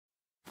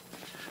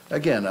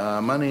Again,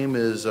 my name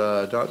is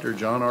Dr.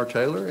 John R.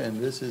 Taylor,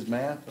 and this is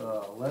Math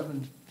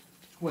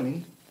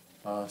 1120,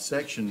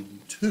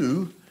 Section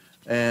 2,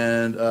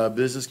 and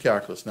Business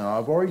Calculus. Now,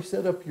 I've already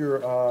set up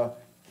your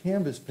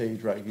Canvas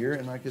page right here,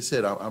 and like I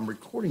said, I'm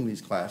recording these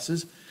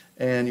classes,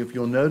 and if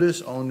you'll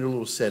notice on your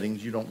little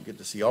settings, you don't get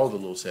to see all the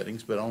little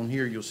settings, but on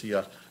here you'll see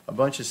a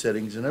bunch of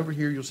settings, and over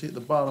here you'll see at the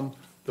bottom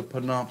the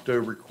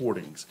Panopto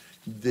recordings.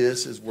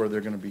 This is where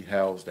they're going to be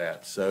housed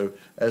at. So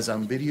as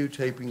I'm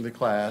videotaping the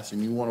class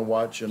and you want to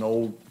watch an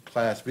old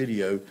class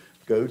video,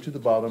 go to the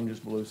bottom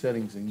just below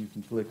settings and you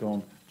can click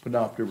on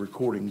Panopto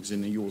recordings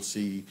and you will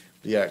see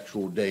the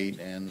actual date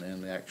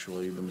and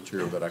actually the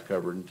material that I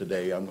covered. And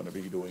today I'm going to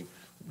be doing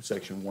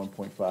section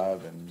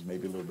 1.5 and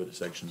maybe a little bit of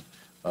section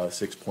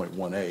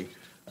 6.1a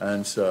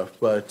and stuff.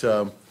 But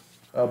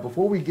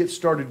before we get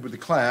started with the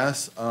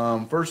class,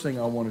 first thing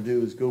I want to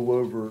do is go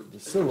over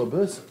the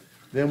syllabus.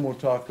 Then we'll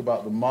talk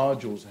about the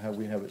modules, how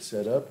we have it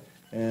set up,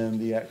 and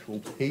the actual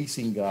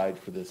pacing guide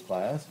for this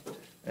class.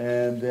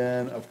 And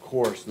then, of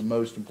course, the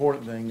most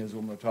important thing is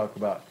we're going to talk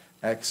about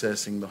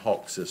accessing the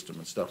Hawk system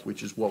and stuff,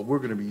 which is what we're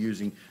going to be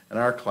using in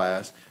our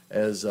class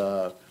as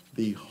the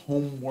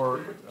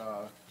homework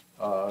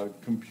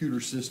computer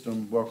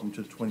system, welcome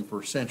to the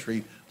 21st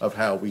century, of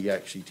how we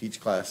actually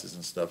teach classes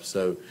and stuff.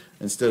 So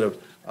instead of,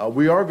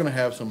 we are going to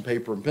have some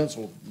paper and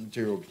pencil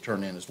material to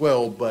turn in as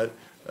well, but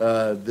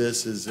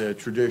this is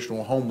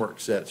traditional homework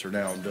sets are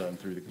now done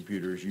through the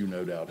computers. You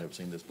no doubt have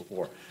seen this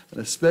before. And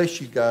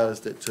especially guys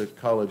that took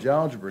college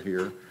algebra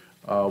here,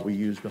 we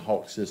use the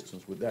Hawk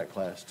systems with that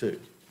class too.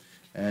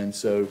 And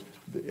so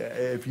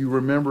if you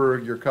remember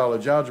your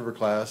college algebra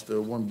class,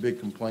 the one big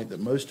complaint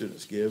that most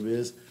students give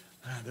is,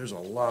 there's a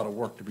lot of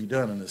work to be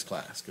done in this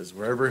class, because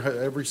for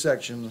every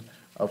section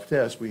of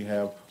test we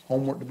have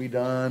homework to be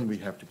done. We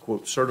have to,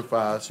 quote,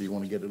 certify, so you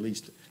want to get at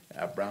least,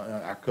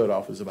 our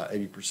cutoff is about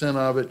 80%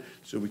 of it,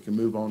 so we can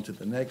move on to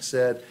the next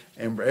set.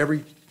 And for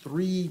every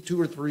two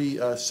or three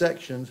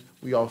sections,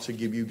 we also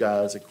give you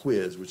guys a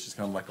quiz, which is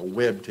kind of like a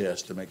web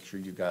test to make sure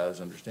you guys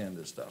understand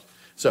this stuff.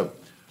 So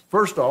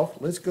first off,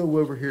 let's go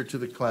over here to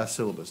the class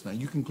syllabus. Now,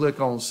 you can click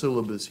on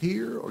syllabus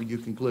here, or you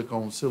can click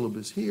on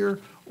syllabus here,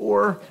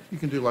 or you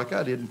can do like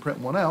I did and print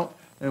one out,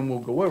 and we'll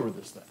go over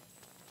this thing.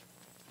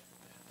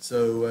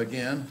 So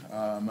again,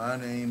 my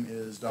name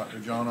is Dr.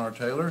 John R.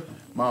 Taylor.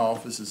 My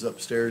office is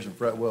upstairs in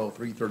Fretwell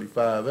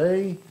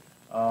 335A.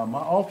 My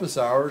office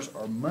hours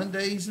are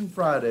Mondays and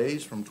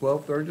Fridays from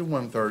 12:30 to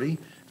 1:30,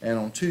 and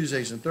on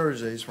Tuesdays and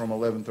Thursdays from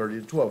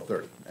 11:30 to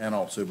 12:30, and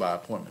also by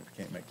appointment if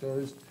you can't make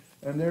those.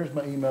 And there's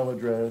my email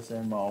address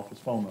and my office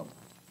phone number.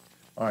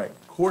 All right,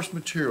 course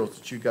materials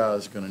that you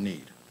guys are going to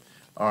need.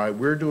 All right,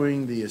 we're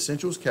doing the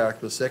Essentials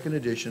Calculus, second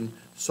edition,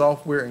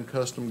 software and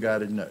custom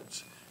guided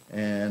notes.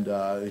 And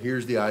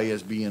here's the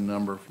ISBN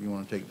number if you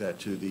want to take that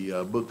to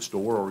the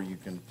bookstore, or you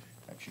can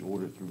actually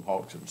order it through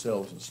Hawks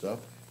themselves and stuff.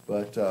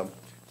 But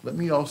let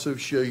me also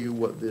show you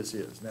what this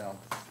is. Now,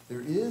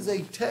 there is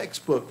a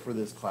textbook for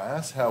this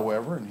class,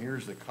 however, and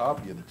here's the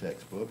copy of the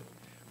textbook.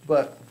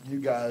 But you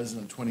guys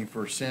in the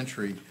 21st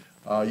century,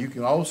 you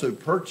can also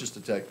purchase the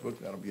textbook.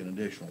 That'll be an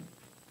additional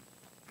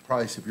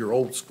price if you're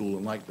old school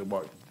and like the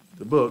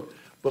book.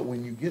 But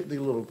when you get the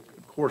little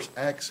course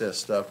access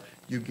stuff,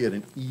 you get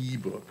an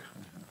e-book.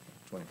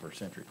 21st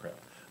century crap.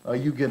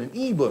 You get an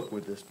e-book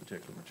with this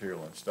particular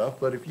material and stuff,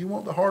 but if you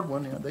want the hard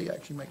one, they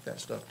actually make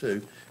that stuff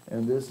too,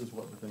 and this is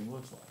what the thing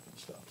looks like and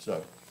stuff.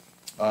 So,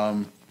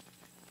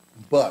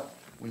 but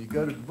when you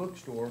go to the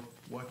bookstore,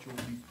 what you'll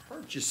be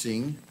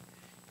purchasing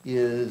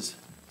is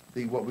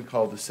what we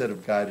call the set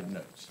of guided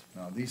notes.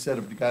 Now, these set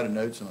of guided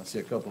notes, and I see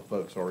a couple of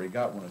folks already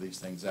got one of these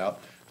things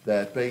out,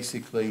 that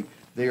basically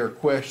they are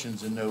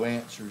questions and no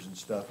answers and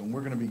stuff, and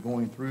we're going to be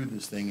going through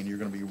this thing, and you're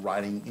going to be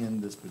writing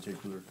in this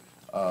particular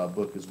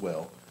book as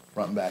well,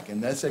 front and back.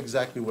 And that's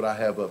exactly what I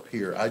have up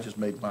here. I just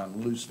made mine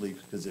loose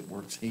leaf because it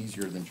works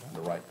easier than trying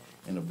to write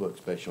in a book,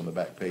 especially on the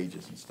back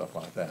pages and stuff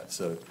like that.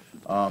 So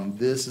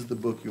this is the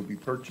book you'll be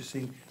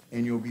purchasing,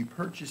 and you'll be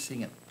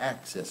purchasing an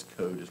access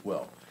code as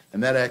well.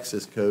 And that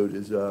access code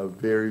is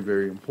very,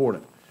 very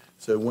important.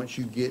 So once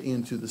you get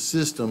into the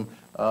system,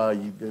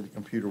 the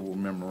computer will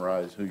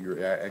memorize who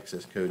your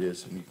access code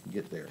is, and you can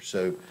get there.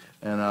 So,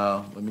 and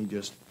let me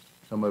just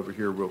come over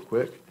here real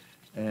quick.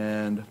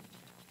 And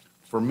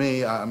for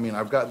me, I mean,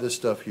 I've got this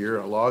stuff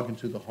here. I log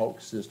into the Hawk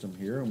system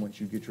here, and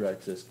once you get your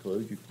access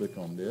code, you click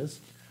on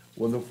this.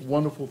 Well, the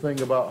wonderful thing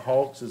about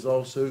Hawks is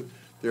also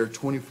their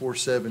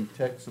 24/7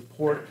 tech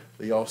support.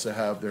 They also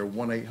have their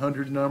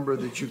 1-800 number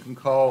that you can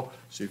call.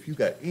 So if you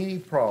got any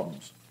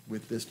problems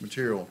with this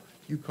material,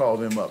 you call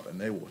them up,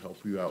 and they will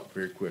help you out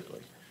very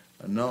quickly.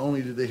 And not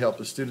only do they help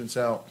the students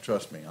out,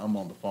 trust me, I'm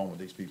on the phone with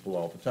these people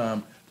all the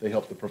time. They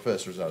help the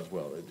professors out as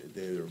well.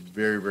 They're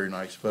very, very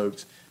nice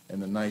folks,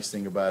 and the nice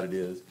thing about it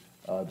is,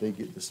 they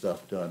get the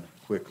stuff done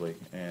quickly,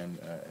 and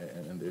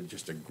they're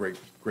just a great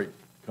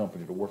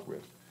company to work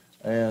with.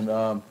 And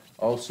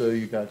also,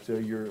 you got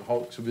your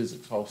Hawks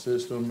Physics Hall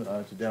system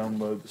to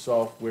download the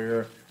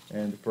software,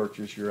 and to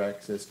purchase your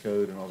access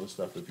code and all the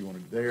stuff if you want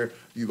to do there.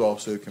 You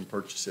also can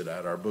purchase it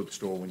at our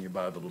bookstore when you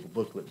buy the little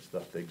booklet and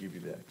stuff. They give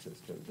you the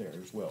access code there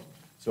as well.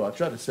 So I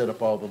try to set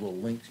up all the little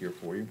links here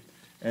for you.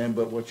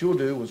 But what you'll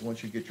do is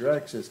once you get your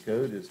access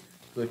code is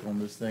click on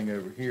this thing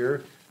over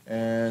here,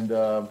 and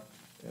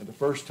the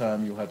first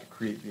time you'll have to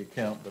create the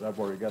account, but I've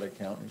already got an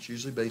account. It's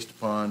usually based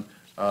upon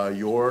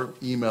your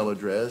email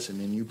address, and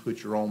then you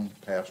put your own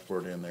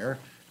password in there,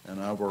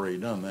 and I've already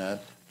done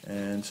that.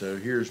 And so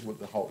here's what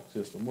the Hawk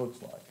system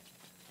looks like.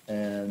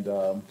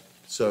 And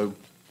so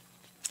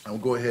I'll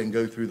go ahead and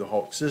go through the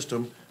Hawk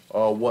system,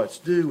 what's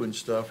due and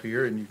stuff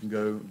here, and you can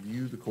go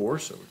view the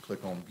course. So we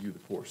click on view the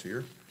course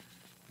here,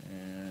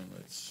 and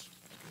I guess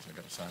I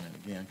got to sign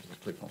in again because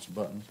I clicked on some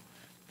buttons.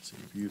 Let's see,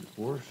 view the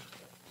course.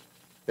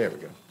 There we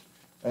go.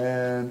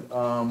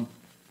 And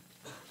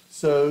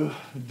so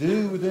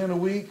due within a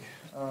week,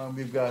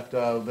 we've got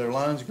their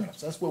lines and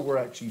graphs. That's what we're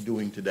actually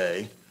doing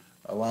today.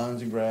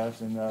 Lines and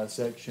graphs in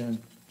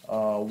section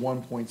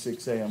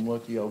 1.6a. I'm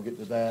lucky I'll get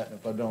to that.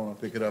 If I don't, I'll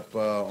pick it up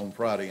on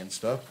Friday and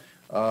stuff.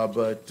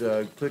 But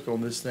click on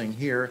this thing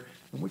here.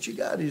 And what you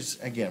got is,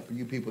 again, for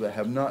you people that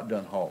have not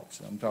done Hawks,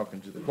 I'm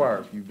talking to the choir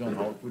if you've done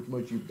Hawks, which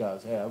most of you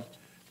guys have,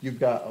 you've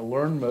got a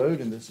learn mode,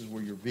 and this is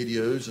where your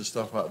videos and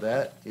stuff like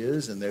that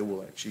is, and they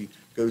will actually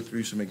go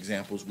through some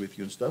examples with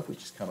you and stuff,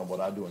 which is kind of what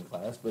I do in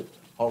class. But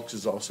Hawks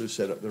has also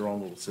set up their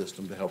own little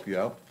system to help you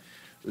out.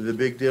 The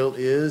big deal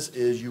is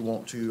you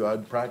want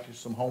to practice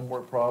some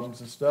homework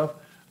problems and stuff,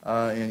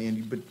 but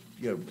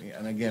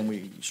and again,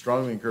 we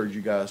strongly encourage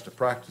you guys to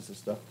practice this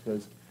stuff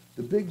because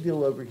the big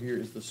deal over here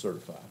is the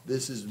Certify.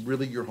 This is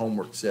really your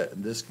homework set,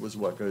 and this was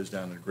what goes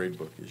down in the grade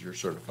book is your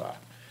Certify.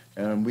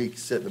 And we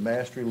set the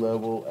mastery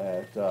level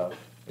at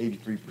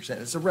 83%.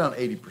 It's around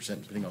 80%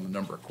 depending on the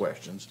number of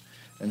questions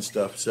and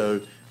stuff.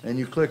 So, and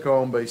you click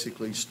on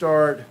basically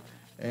start,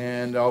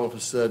 and all of a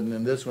sudden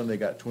in this one they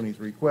got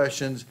 23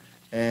 questions.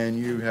 And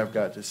you have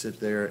got to sit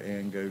there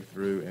and go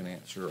through and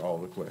answer all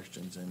the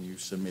questions, and you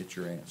submit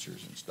your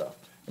answers and stuff.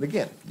 And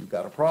again, if you've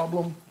got a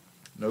problem,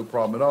 no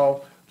problem at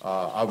all.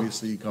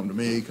 Obviously, you come to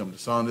me, come to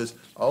Sondas.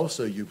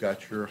 Also, you've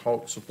got your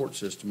Hawk support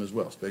system as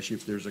well, especially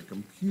if there's a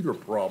computer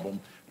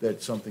problem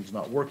that something's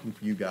not working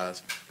for you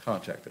guys,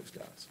 contact those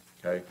guys,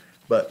 okay?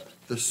 But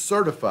the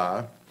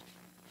Certify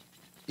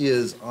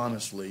is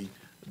honestly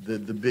the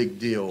big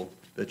deal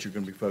that you're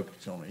going to be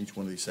focusing on in each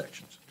one of these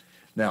sections.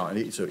 Now,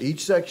 so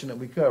each section that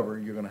we cover,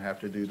 you're going to have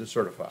to do the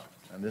Certify.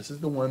 And this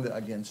is the one that,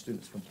 again,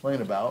 students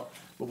complain about,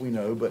 but we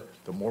know, but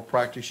the more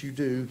practice you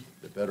do,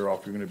 the better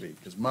off you're going to be.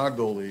 Because my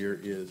goal here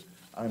is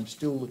I'm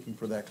still looking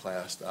for that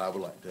class that I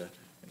would like to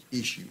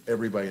issue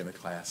everybody in the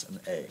class an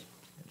A. It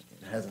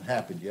hasn't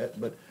happened yet,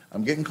 but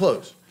I'm getting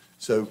close.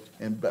 So,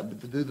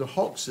 but to do the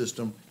Hawk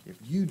system, if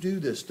you do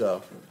this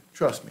stuff,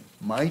 trust me,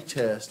 my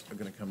tests are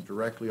going to come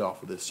directly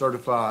off of this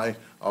Certify,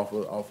 off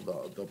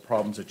of the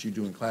problems that you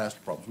do in class, the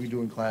problems we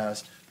do in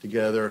class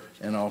together,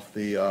 and off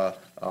the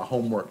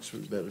homeworks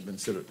that have been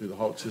set up through the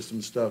Hawk system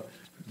and stuff.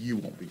 You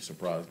won't be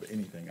surprised by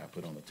anything I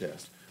put on the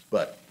test.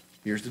 But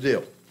here's the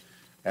deal.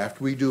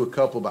 After we do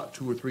about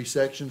 2 or 3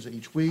 sections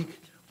each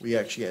week, we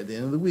actually, at the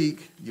end of the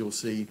week, you'll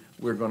see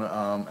we're going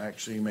to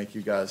actually make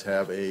you guys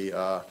have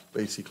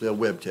basically a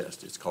web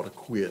test. It's called a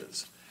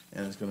quiz.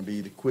 And it's going to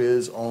be the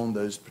quiz on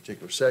those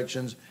particular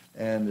sections,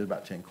 and there's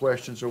about 10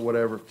 questions or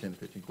whatever, 10 to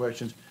 15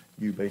 questions.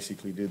 You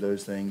basically do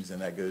those things,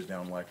 and that goes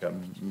down like a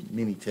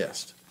mini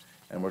test.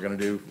 And we're going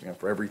to do,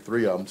 for every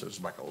 3 of them, so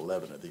it's like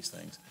 11 of these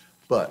things.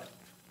 But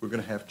we're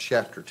going to have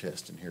chapter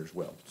tests in here as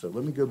well. So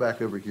let me go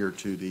back over here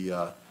to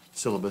the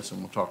syllabus,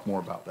 and we'll talk more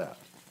about that.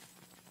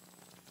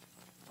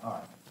 All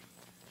right.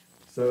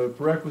 So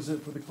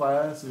prerequisite for the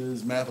class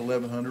is Math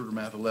 1100 or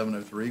Math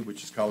 1103,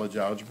 which is college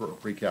algebra or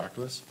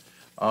pre-calculus.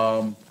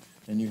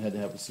 And you had to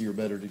have a C or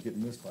better to get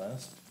in this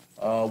class.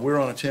 We're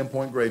on a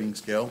 10-point grading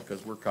scale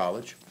because we're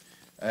college.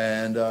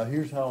 And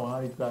here's how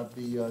I've got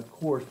the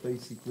course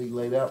basically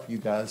laid out for you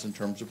guys in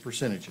terms of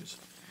percentages.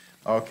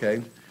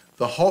 Okay,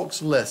 the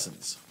Hawks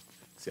lessons.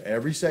 So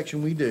every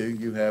section we do,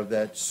 you have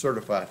that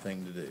Certify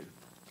thing to do.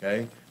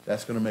 Okay,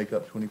 that's going to make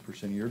up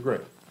 20% of your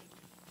grade.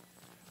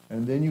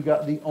 And then you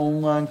got the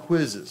online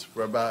quizzes.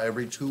 For about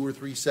every 2 or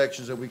 3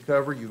 sections that we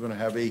cover, you're going to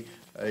have a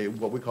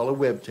what we call a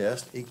web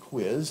test, a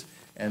quiz.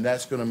 And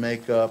that's going to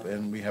make up,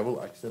 and we have,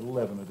 like I said,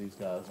 11 of these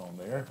guys on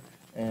there.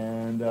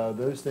 And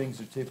those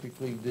things are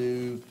typically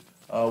due,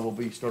 will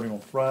be starting on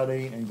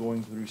Friday and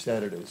going through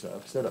Saturday. So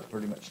I've set up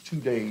pretty much 2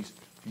 days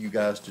for you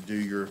guys to do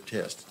your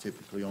test,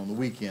 typically on the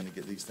weekend to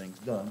get these things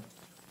done.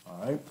 All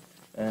right.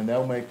 And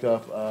that'll make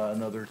up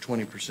another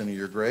 20% of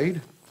your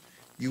grade.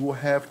 You will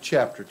have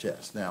chapter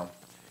tests. Now,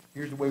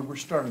 here's the way we're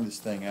starting this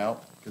thing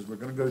out, because we're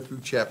going to go through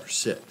chapter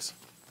 6.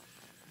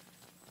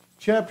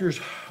 Chapters,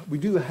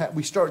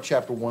 we start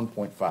chapter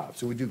 1.5,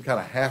 so we do kind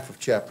of half of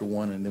chapter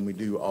 1 and then we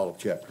do all of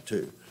chapter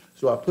 2.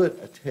 So I put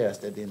a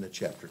test at the end of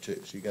chapter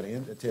 2. So you got a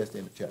test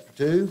in chapter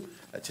 2,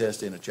 a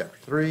test in chapter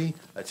 3,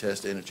 a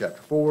test in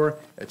chapter 4,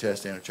 a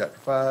test in chapter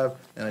 5,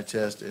 and a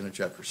test in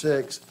chapter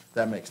 6.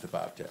 That makes the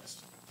 5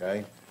 tests,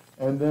 okay?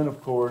 And then,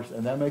 of course,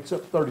 and that makes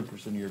up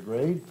 30% of your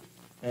grade.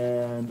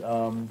 And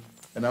I'm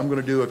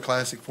going to do a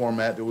classic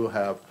format that will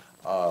have,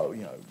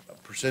 you know, a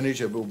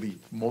percentage of it will be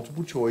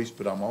multiple choice,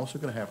 but I'm also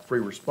going to have free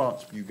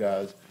response for you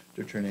guys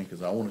to turn in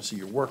because I want to see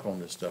your work on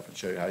this stuff and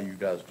show you how you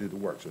guys do the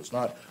work. So it's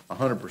not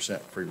 100%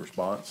 free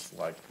response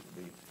like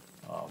the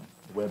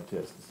web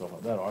tests and stuff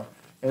like that are.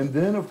 And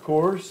then, of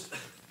course,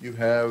 you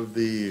have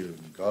the,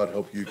 God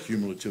help you,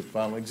 cumulative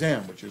final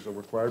exam, which is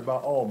required by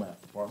all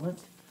math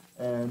departments.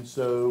 And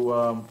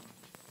so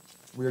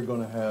we're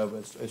going to have,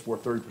 it's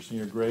worth 30% of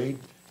your grade.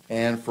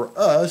 And for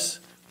us,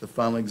 the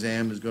final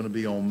exam is going to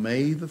be on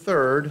May the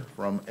 3rd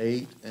from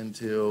 8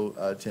 until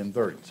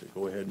 10:30. So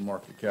go ahead and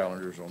mark your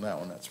calendars on that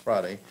one. That's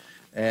Friday.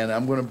 And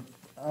I'm going to,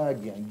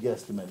 again,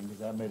 guesstimating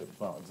because I haven't made up the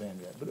final exam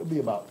yet, but it'll be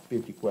about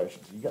 50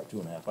 questions. You got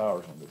 2.5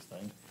 hours on this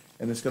thing.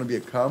 And it's going to be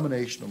a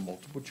combination of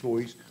multiple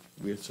choice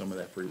with some of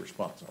that free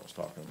response I was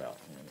talking about.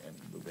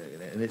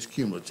 And it's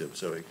cumulative,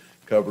 so it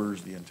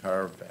covers the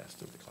entire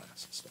vast of the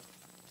class and stuff.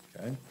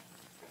 Okay?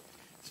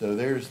 So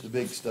there's the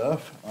big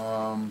stuff.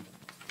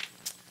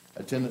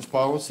 Attendance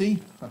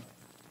policy.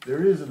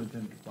 There is an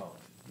attendance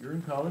policy. You're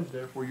in college,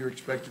 therefore you're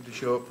expected to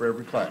show up for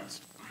every class.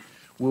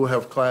 We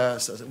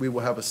will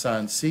have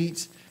assigned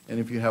seats, and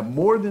if you have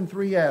more than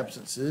 3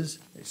 absences,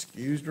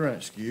 excused or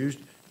unexcused,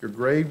 your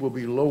grade will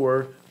be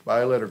lower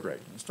by a letter grade.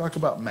 Let's talk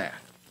about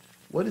math.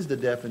 What is the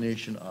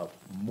definition of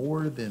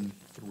more than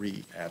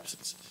 3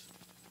 absences?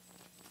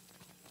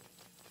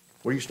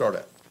 Where do you start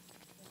at?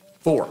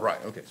 4,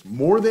 right, okay. So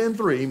more than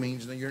 3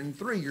 means that you're in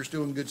 3, you're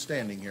still in good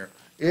standing here.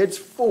 It's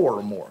 4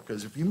 or more,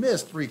 because if you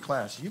miss 3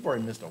 classes, you've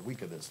already missed a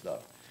week of this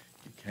stuff.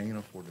 You can't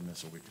afford to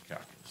miss a week of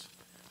calculus.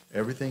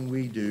 Everything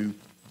we do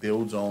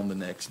builds on the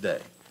next day,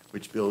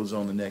 which builds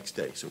on the next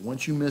day. So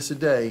once you miss a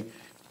day,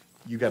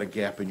 you got a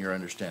gap in your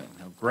understanding.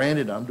 Now,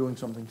 granted, I'm doing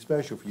something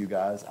special for you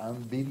guys.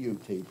 I'm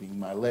videotaping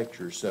my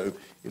lectures, so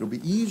it'll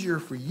be easier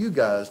for you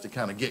guys to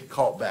kind of get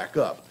caught back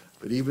up.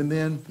 But even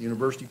then,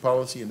 university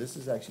policy, and this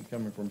is actually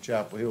coming from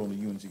Chapel Hill and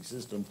the UNC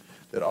system,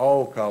 that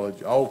all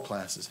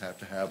classes have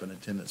to have an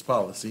attendance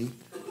policy,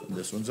 and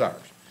this one's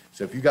ours.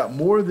 So if you got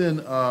more than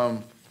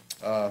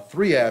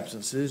 3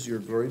 absences, your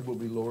grade will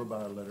be lower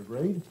by a letter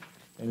grade.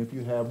 And if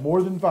you have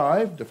more than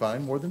 5,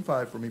 define more than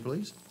 5 for me,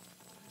 please.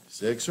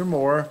 6 or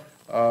more,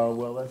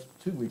 well, that's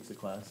 2 weeks of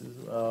classes.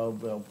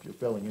 Well, if you're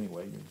failing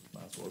anyway, you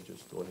might as well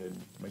just go ahead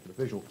and make it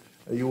official.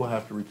 You will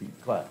have to repeat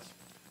the class.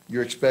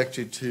 You're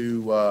expected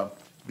to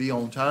be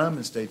on time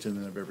and stay to the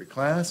end of every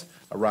class.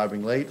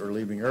 Arriving late or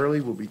leaving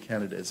early will be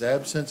counted as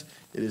absence.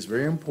 It is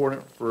very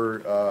important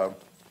for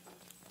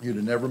you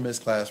to never miss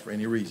class for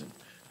any reason.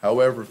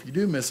 However, if you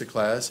do miss a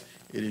class,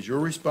 it is your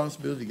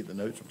responsibility to get the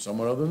notes from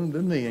someone other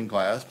than me in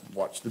class,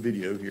 watch the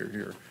video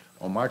here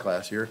on my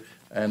class here,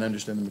 and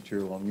understand the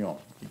material on your own.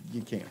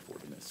 You can't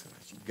afford to miss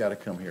class. You've got to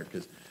come here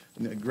because,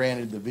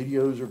 granted, the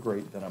videos are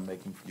great that I'm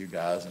making for you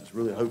guys, and it's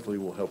really hopefully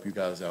will help you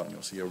guys out, and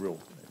you'll see a real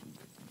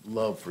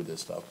love for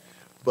this stuff.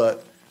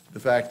 But the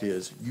fact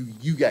is,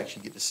 you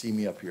actually get to see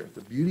me up here.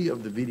 The beauty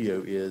of the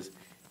video is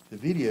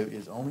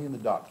only in the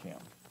doc cam.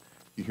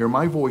 You hear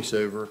my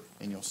voiceover,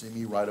 and you'll see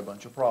me write a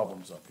bunch of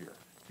problems up here.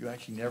 You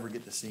actually never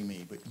get to see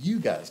me, but you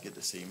guys get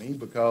to see me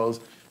because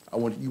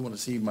you want to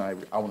see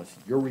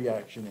your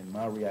reaction and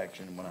my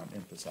reaction when I'm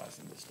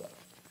emphasizing this stuff.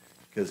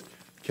 Because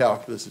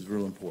calculus is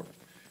real important.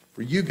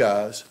 For you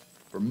guys,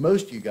 for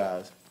most of you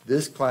guys,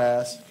 this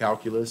class,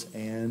 calculus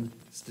and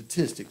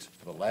statistics,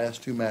 are the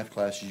last 2 math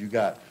classes you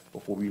got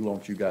before we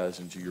launch you guys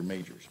into your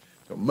majors.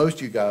 So most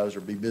of you guys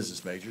will be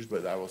business majors,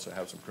 but I also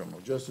have some criminal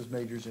justice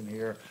majors in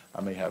here.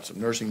 I may have some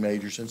nursing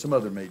majors and some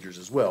other majors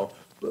as well.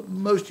 But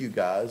most of you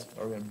guys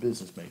are in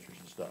business majors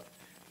and stuff.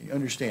 You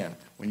understand,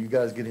 when you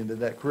guys get into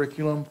that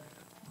curriculum,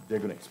 they're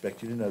going to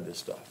expect you to know this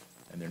stuff.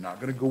 And they're not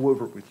going to go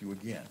over it with you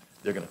again.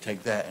 They're going to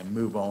take that and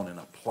move on and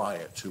apply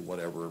it to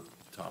whatever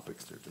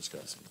topics they're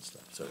discussing and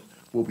stuff. So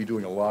we'll be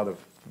doing a lot of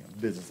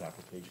business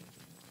applications.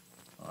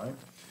 All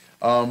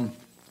right.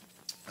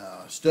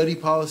 Study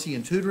policy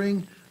and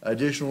tutoring,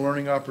 additional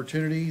learning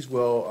opportunities.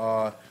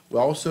 Well, we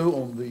also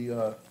on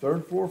the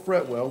 3rd floor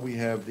Fretwell, we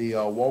have the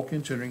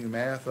walk-in tutoring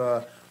math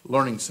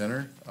learning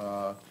center,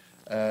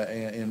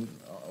 and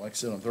like I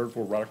said, on the 3rd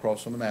floor, right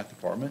across from the math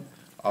department.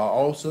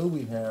 Also,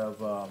 we have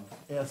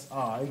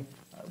SI.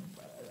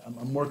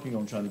 I'm working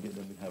on trying to get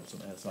them to have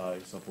some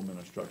SI supplement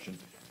instruction,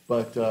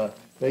 but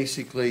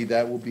basically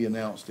that will be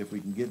announced if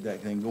we can get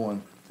that thing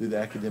going through the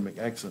Academic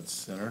Excellence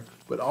Center.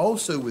 But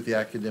also with the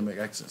Academic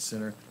Excellence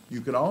Center, you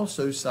can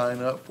also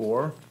sign up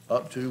for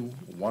up to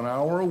 1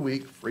 hour a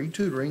week free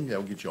tutoring.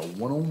 That'll get you a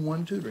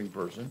one-on-one tutoring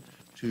person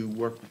to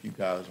work with you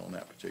guys on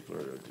that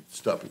particular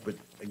stuff. But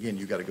again,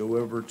 you got to go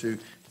over to,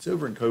 it's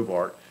over in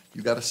Covart.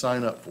 You got to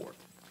sign up for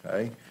it,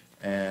 okay?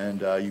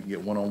 And you can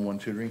get one-on-one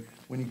tutoring.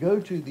 When you go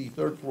to the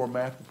 3rd floor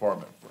math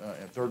department,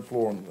 3rd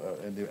floor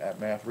in the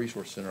Math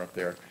Resource Center up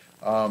there,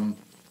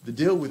 the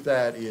deal with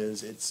that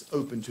is it's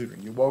open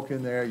tutoring. You walk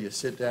in there, you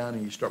sit down,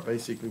 and you start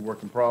basically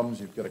working problems.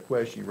 You've got a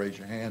question, you raise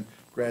your hand.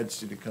 Grad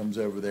student comes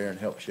over there and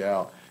helps you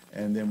out.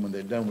 and then when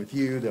they're done with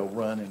you, they'll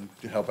run and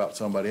to help out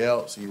somebody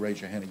else. So you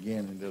raise your hand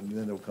again, and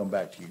then they'll come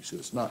back to you. So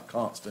it's not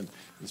constant.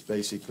 It's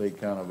basically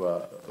kind of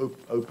a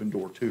open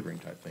door tutoring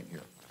type thing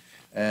here.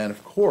 And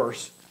of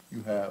course,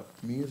 you have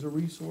me as a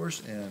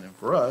resource, and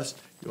for us,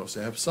 you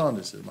also have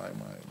Sandus as my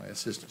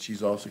assistant.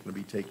 She's also going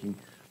to be taking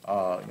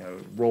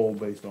roll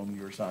based on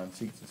your assigned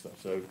seats and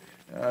stuff. So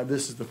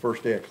this is the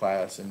first day of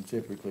class, and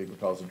typically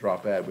because of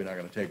drop ad, we're not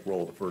going to take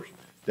roll the first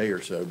day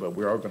or so, but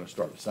we are going to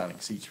start assigning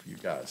seats for you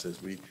guys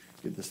as we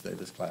get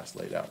this class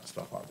laid out and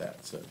stuff like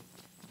that. So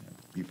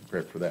be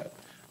prepared for that.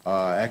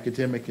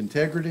 Academic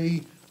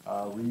integrity.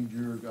 Read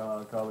your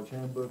college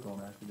handbook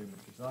on academic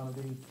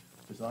dishonesty.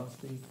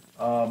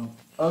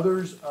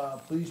 Others,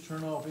 please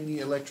turn off any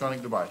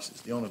electronic devices.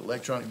 The only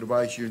electronic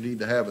device you need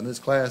to have in this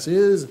class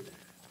is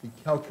the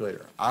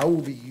calculator. I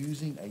will be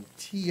using a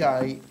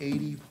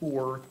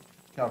TI-84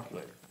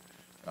 calculator.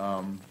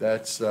 And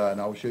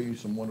I will show you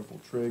some wonderful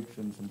tricks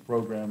and some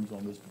programs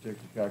on this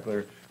particular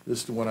calculator. This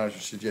is the one I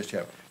should suggest you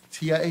have.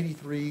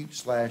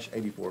 TI-83/84.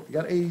 If you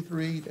got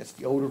 83, that's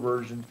the older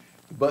version.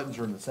 The buttons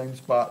are in the same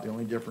spot. The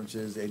only difference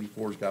is the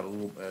 84's got a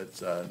little,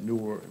 it's a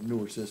newer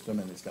system,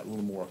 and it's got a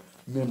little more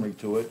memory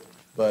to it.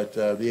 But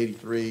the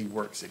 83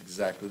 works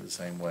exactly the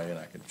same way, and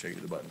I can show you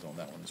the buttons on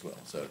that one as well.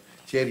 So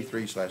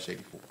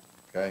TI-83/84.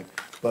 Okay.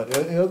 But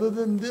other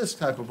than this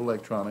type of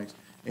electronics,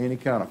 any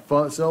kind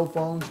of cell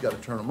phones, you got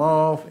to turn them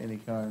off. Any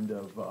kind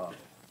of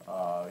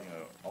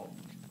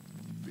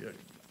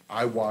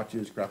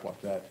iWatches, crap like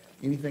that.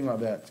 Anything like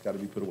that, it's got to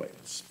be put away,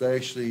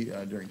 especially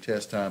during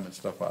test time and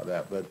stuff like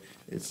that. But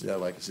it's,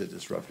 like I said,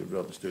 disruptive to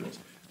other students.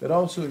 That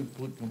also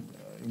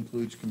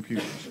includes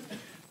computers.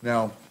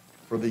 Now,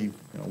 for the,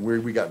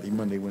 where we got the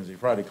Monday, Wednesday,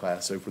 Friday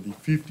class, so for the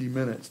 50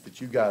 minutes that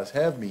you guys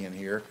have me in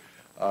here,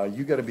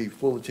 you got to be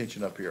full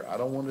attention up here. I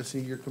don't want to see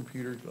your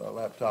computer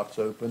laptops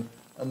open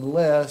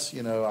unless,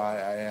 I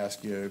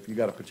ask you if you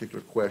got a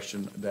particular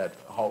question that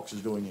Hawks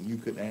is doing and you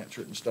couldn't answer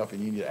it and stuff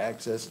and you need to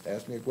access it to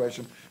ask me a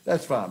question,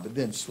 that's fine. But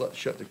then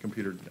shut the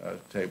computer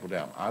table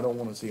down. I don't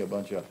want to see a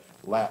bunch of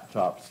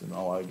laptops and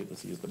all I get to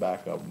see is the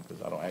back of them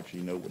because I don't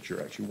actually know what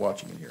you're actually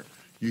watching in here.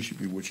 You should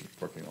be working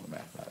on the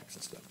mathematics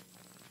and stuff.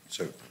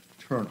 So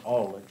turn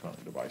all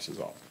electronic devices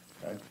off,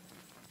 okay?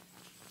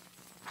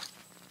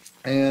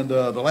 And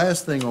the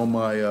last thing on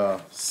my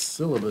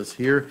syllabus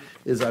here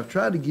is I've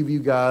tried to give you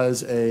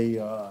guys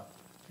a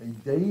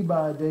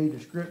day-by-day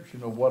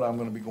description of what I'm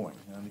going to be going.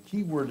 And the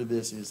key word to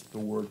this is the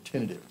word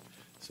tentative.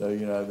 So,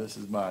 this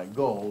is my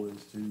goal,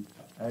 is to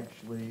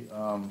actually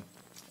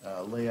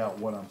lay out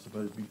what I'm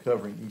supposed to be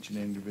covering each and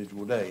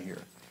individual day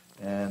here.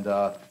 And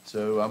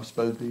so I'm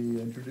supposed to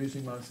be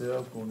introducing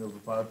myself, going over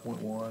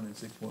 5.1 and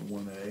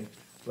 6.1a.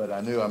 But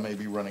I knew I may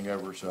be running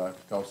over, so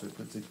I also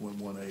put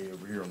 6.1a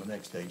over here on the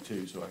next day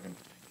too, so I can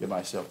get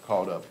myself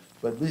caught up.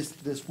 But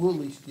this will at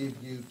least give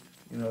you,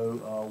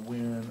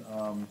 when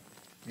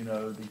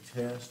the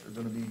tests are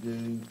going to be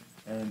due,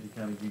 and to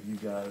kind of give you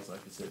guys,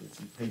 like I said, it's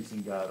a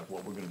pacing guide of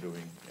what we're going to do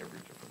in every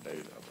different day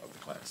of the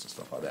class and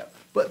stuff like that.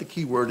 But the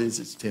key word is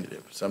it's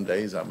tentative. Some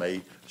days I may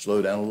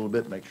slow down a little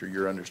bit, make sure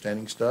you're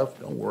understanding stuff.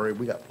 Don't worry,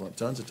 we got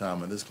tons of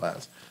time in this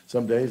class.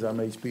 Some days I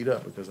may speed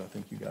up because I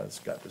think you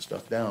guys got this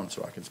stuff down,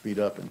 so I can speed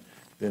up and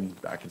then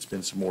I can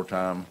spend some more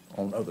time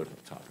on other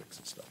topics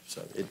and stuff.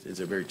 So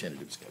it's a very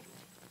tentative schedule.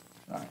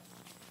 All right.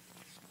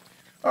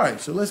 All right,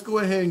 so let's go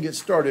ahead and get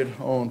started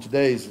on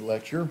today's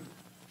lecture.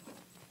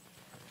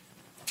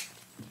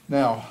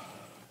 Now,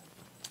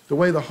 the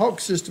way the Hawk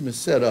system is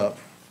set up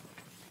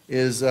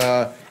is,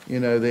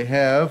 they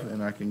have,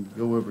 and I can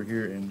go over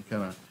here and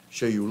kind of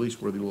show you at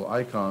least where the little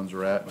icons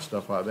are at and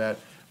stuff like that.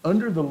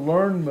 Under the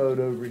Learn mode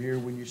over here,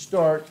 when you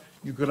start,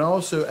 you can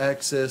also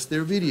access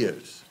their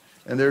videos.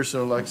 And there's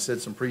some, like I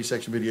said, some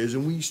pre-section videos,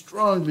 and we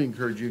strongly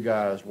encourage you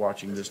guys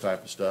watching this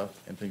type of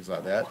stuff and things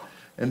like that.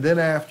 And then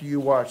after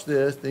you watch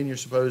this, then you're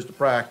supposed to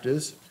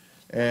practice.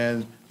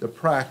 And the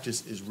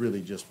practice is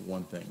really just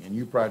one thing. And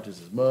you practice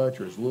as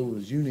much or as little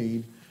as you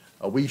need.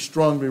 We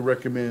strongly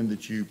recommend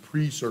that you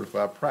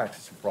pre-certify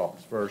practice some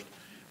problems first,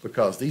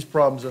 because these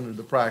problems under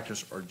the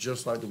practice are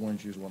just like the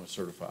ones you want to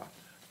certify.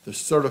 The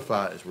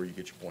certify is where you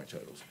get your point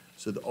totals.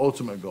 So the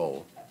ultimate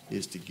goal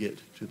is to get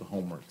to the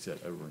homework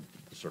set over in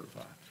the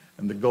certify.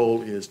 And the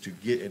goal is to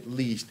get at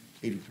least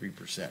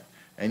 83%.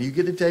 And you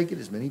get to take it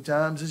as many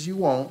times as you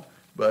want,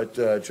 but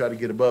try to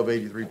get above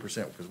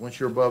 83%, because once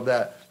you're above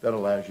that, that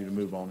allows you to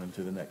move on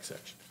into the next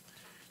section.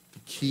 The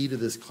key to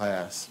this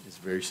class is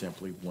very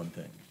simply one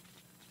thing.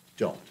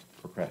 Don't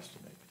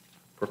procrastinate.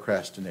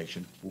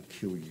 Procrastination will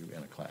kill you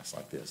in a class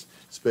like this,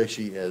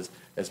 especially as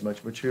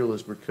much material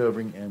as we're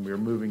covering and we're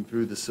moving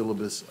through the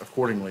syllabus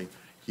accordingly.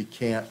 You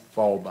can't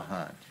fall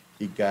behind.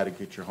 You got to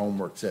get your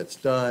homework sets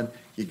done.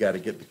 You got to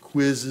get the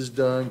quizzes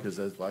done, because,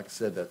 like I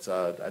said, that's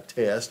a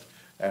test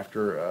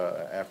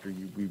after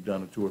we've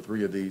done 2 or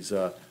 3 of these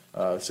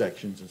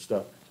sections and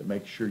stuff to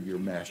make sure you're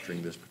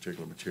mastering this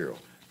particular material.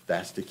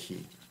 That's the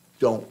key.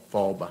 Don't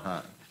fall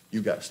behind.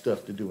 You got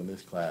stuff to do in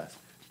this class.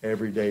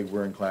 Every day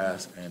we're in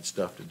class and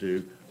stuff to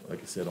do,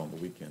 like I said, on the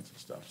weekends and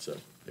stuff. So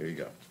there you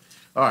go.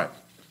 All right.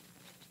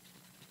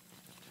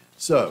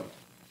 So,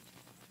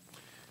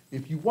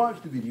 if you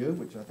watch the video,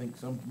 which I think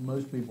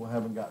most people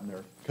haven't gotten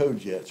their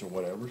codes yet or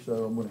whatever,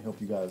 so I'm going to help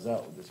you guys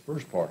out with this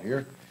first part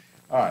here.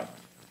 All right,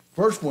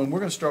 first one, we're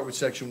going to start with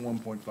section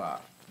 1.5.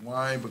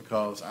 Why?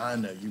 Because I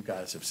know you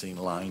guys have seen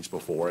lines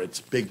before.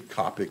 It's a big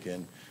topic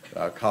in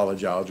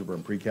college algebra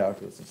and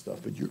pre-calculus and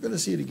stuff, but you're going to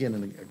see it again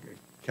in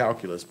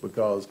calculus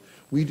because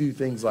we do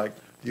things like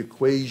the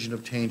equation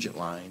of tangent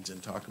lines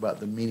and talk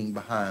about the meaning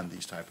behind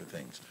these type of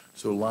things.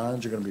 So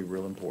lines are going to be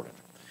real important.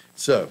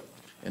 So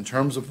in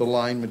terms of the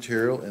line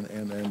material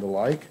and the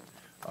like,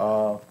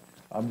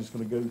 I'm just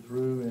going to go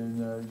through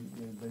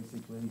and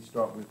basically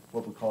start with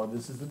what we call,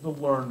 this is the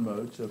learn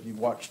mode. So if you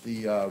watch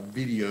the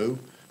video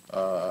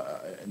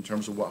in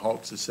terms of what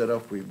Hawks has set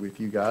up with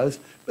you guys,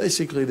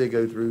 basically they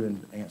go through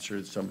and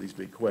answer some of these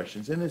big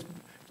questions. And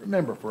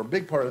remember, for a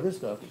big part of this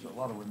stuff, there's a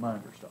lot of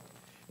reminder stuff.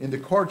 In the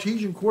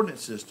Cartesian coordinate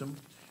system,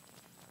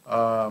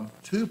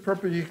 two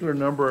perpendicular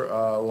number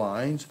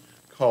lines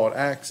called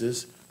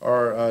axes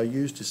are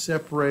used to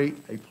separate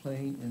a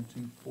plane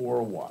into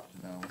 4 what.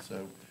 Now,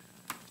 so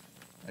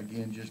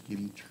again, just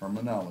getting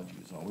terminology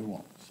is all we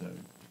want. So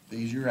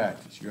these are your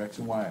axes, your x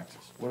and y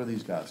axis. What are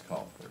these guys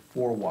called? They're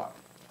 4 what?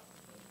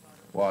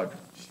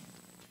 Quadrants.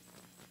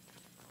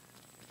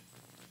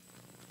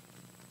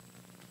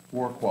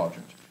 4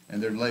 quadrants.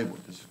 And they're labeled.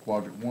 This is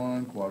quadrant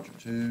 1, quadrant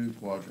 2,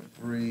 quadrant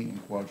 3,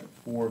 and quadrant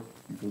 4.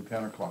 You go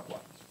counterclockwise.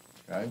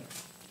 Okay?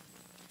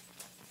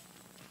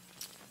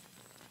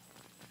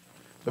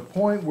 The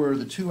point where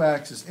the two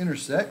axes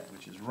intersect,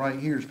 which is right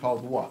here, is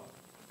called the what?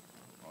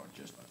 Or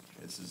just,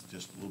 this is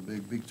just a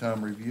little big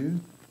time review.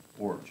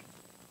 Origin.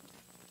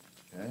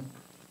 Okay?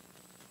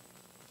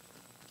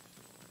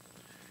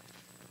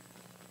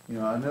 You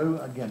know, I know,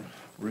 again,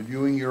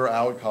 reviewing your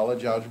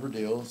college algebra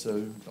deal, so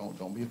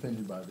don't be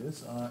offended by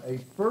this. A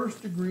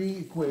first degree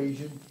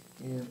equation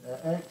in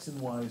x and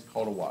y is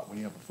called a what? When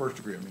you have a first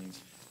degree, it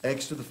means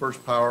x to the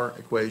first power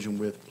equation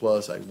with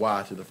plus a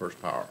y to the first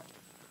power.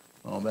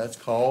 That's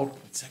called,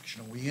 what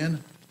section are we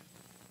in?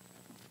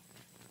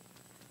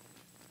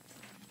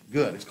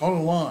 Good, it's called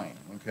a line,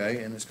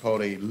 okay? And it's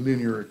called a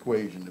linear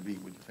equation, to be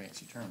with the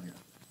fancy term here.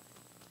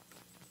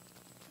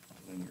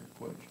 Linear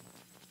equation.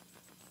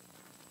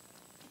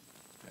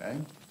 Okay?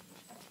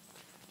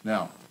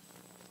 Now,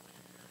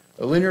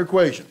 a linear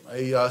equation,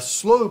 a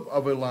slope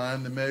of a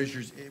line that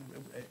measures,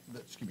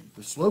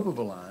 the slope of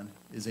a line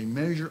is a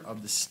measure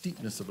of the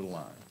steepness of a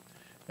line.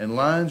 And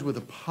lines with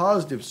a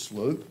positive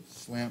slope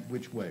slant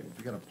which way? If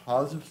you've got a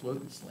positive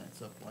slope, it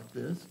slants up like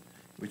this,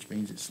 which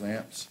means it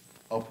slants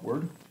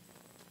upward.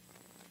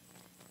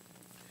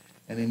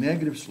 And a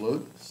negative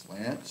slope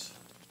slants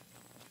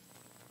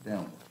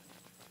downward.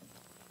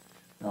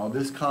 Now,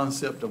 this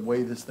concept of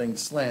way this thing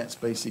slants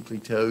basically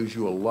tells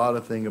you a lot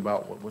of things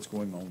about what's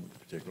going on with a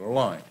particular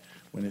line.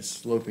 When it's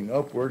sloping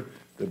upward,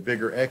 the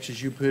bigger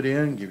x's you put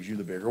in gives you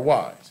the bigger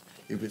y's.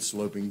 If it's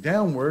sloping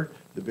downward,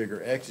 the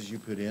bigger x's you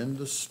put in,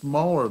 the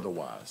smaller the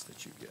y's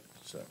that you get.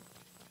 So,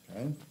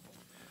 okay?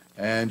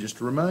 And just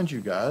to remind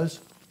you guys,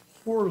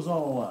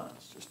 horizontal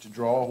lines. Just to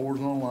draw a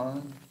horizontal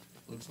line,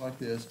 looks like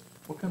this.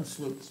 What kind of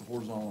slope does the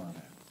horizontal line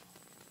have?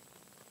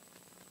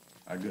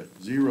 All right, good.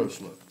 Zero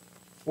slope.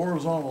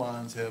 Horizontal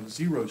lines have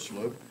zero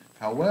slope.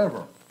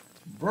 However,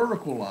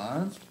 vertical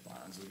lines,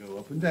 lines that go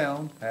up and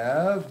down,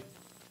 have,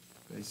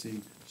 they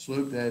see,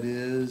 slope that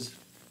is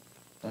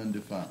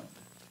undefined.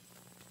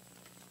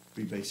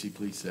 We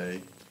basically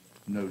say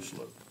no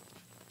slope.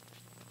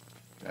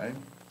 Okay?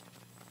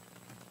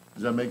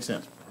 Does that make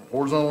sense?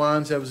 Horizontal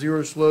lines have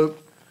zero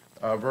slope.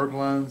 Vertical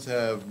lines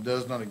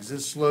does not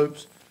exist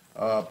slopes.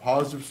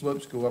 Positive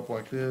slopes go up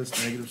like this.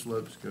 Negative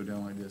slopes go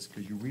down like this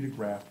because you read a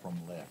graph from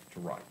left to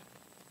right.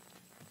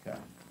 Okay.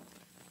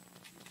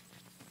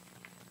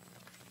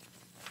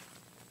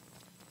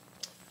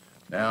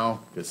 Now,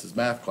 this is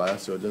math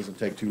class, so it doesn't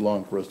take too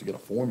long for us to get a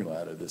formula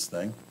out of this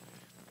thing.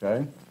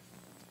 Okay?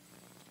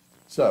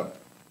 So,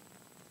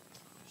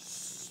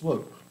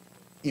 slope,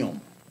 M,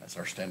 that's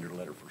our standard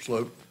letter for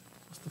slope.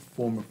 What's the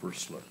formula for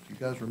slope? Do you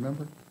guys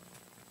remember?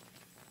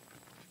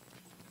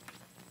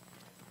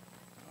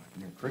 I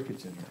can hear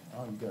crickets in here.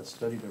 Oh, you guys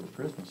studied over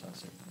Christmas, I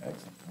see.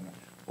 Excellent. Okay.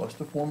 What's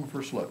the formula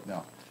for slope?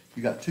 Now,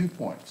 you got 2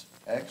 points,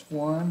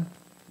 x1,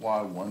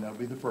 y1, that'll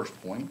be the first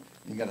point.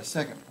 And you got a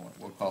second point,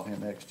 we'll call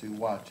him x2,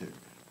 y2.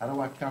 How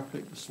do I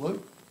calculate the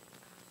slope?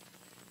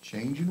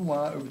 Change in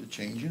y over the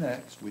change in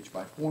x, which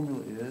by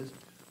formula is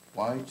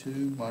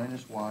y2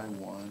 minus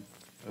y1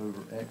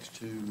 over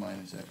x2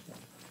 minus x1.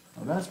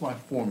 Now that's my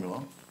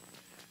formula,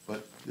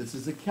 but this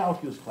is a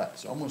calculus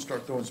class, so I'm going to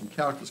start throwing some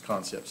calculus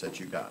concepts at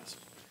you guys.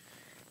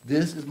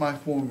 This is my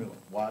formula,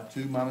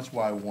 y2 minus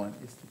y1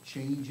 is the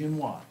change in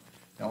y.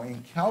 Now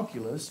in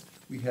calculus,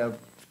 we have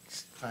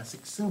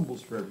classic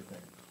symbols for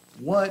everything.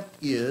 What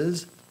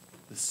is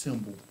the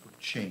symbol for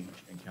change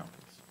in calculus?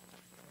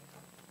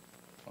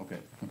 Okay,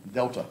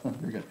 delta,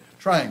 very good.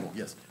 Triangle,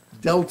 yes.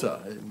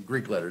 Delta, in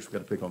Greek letters, we've got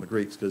to pick on the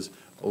Greeks because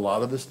a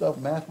lot of the stuff,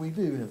 math we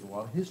do, has a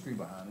lot of history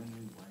behind it, and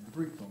we blame the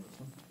Greeks on this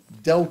one.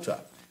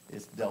 Delta,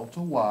 it's delta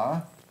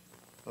y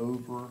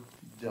over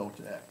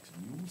delta x.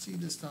 And you will see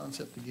this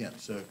concept again.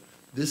 So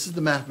this is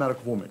the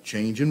mathematical formula,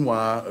 change in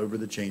y over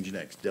the change in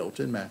x.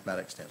 Delta in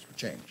mathematics stands for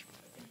change.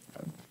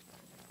 Okay.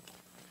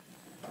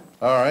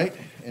 All right,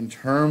 in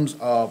terms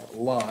of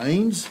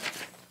lines,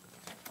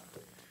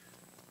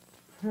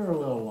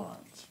 parallel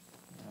lines.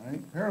 All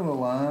right, parallel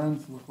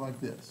lines look like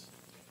this.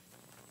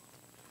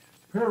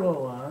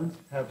 Parallel lines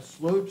have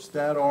slopes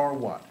that are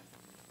what?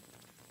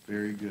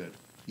 Very good,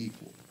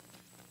 equal.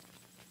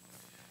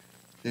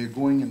 They're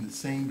going in the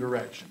same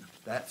direction.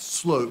 That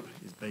slope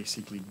is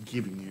basically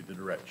giving you the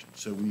direction.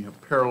 So when you have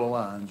parallel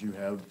lines, you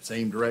have the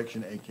same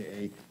direction,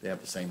 aka they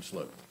have the same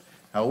slope.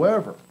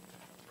 However,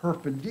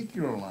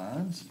 perpendicular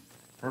lines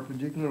are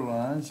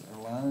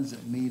lines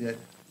that meet at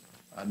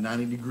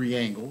 90-degree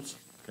angles,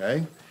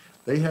 okay?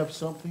 They have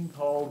something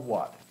called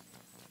what?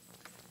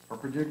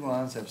 Perpendicular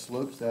lines have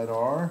slopes that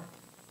are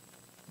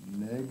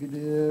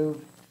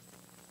negative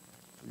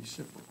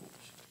reciprocals.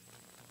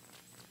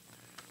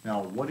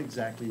 Now, what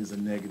exactly is a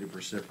negative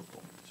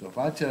reciprocal? So if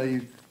I tell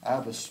you I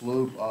have a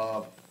slope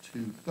of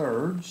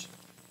 2/3,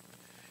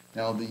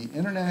 now the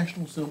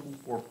international symbol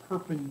for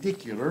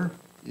perpendicular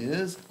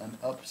is an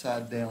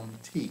upside down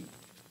T.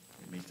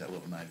 It means that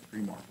little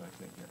 90-degree mark I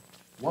think there.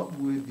 What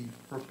would the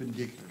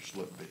perpendicular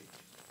slope be?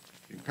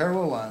 The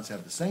parallel lines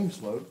have the same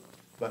slope,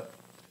 but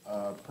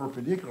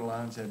perpendicular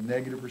lines have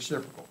negative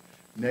reciprocal.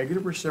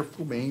 Negative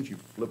reciprocal means you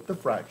flip the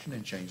fraction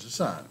and change the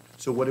sign.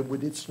 So what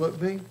would its slope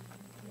be?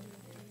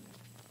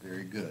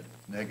 Very good.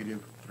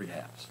 Negative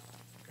 3/2.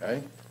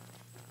 Okay?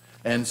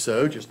 And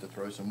so, just to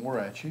throw some more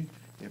at you,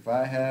 if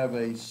I have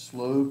a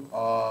slope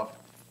of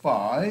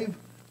 5,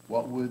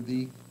 what would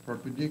the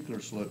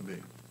perpendicular slope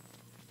be?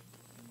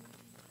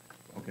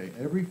 Okay,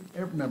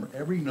 remember,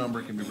 every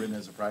number can be written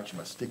as a fraction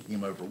by sticking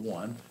them over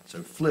 1.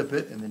 So flip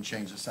it and then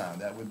change the sign.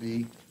 That would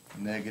be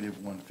negative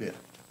 1/5.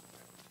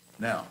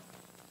 Now,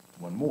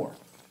 one more.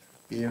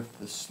 If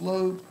the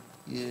slope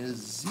is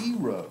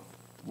 0,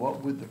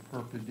 what would the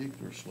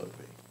perpendicular slope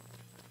be?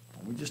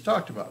 Well, we just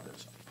talked about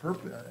this.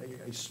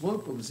 A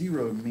slope of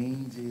 0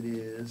 means it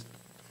is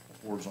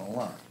a horizontal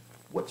line.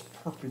 What's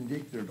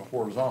perpendicular to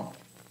horizontal?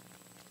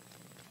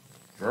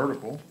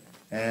 Vertical.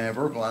 And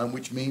vertical line,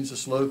 which means the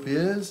slope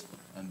is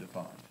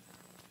undefined.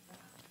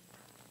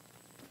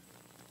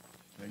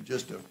 Okay,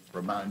 just to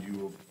remind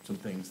you of some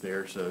things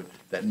there, so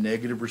that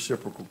negative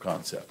reciprocal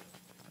concept.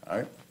 All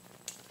right?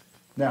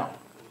 Now,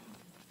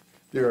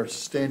 there are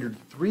standard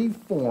 3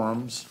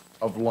 forms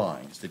of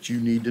lines that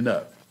you need to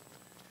know.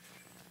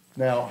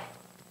 Now,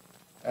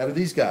 out of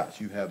these guys,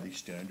 you have the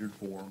standard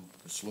form,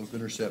 the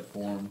slope-intercept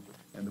form,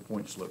 and the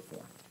point-slope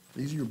form.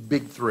 These are your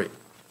big 3.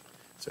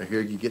 So here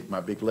you get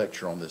my big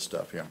lecture on this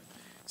stuff here.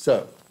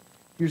 So,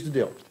 here's the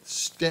deal.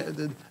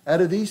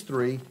 Out of these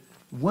 3,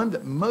 one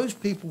that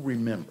most people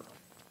remember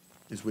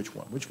is which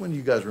one? Which one do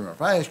you guys remember?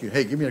 If I ask you,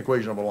 hey, give me an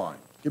equation of a line,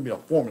 give me a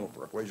formula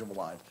for equation of a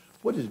line,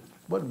 what do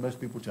most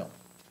people tell me?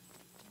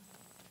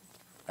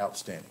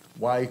 Outstanding.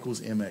 Y equals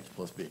mx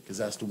plus b, because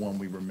that's the one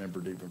we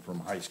remembered even from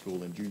high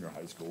school and junior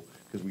high school,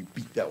 because we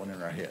beat that one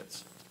in our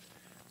heads.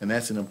 And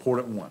that's an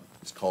important one.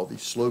 It's called the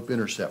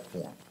slope-intercept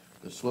form.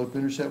 The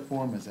slope-intercept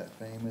form is that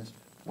famous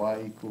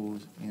y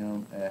equals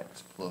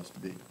mx plus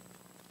b.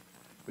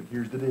 But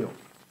here's the deal.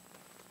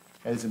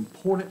 As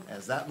important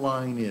as that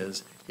line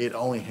is, it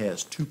only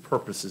has 2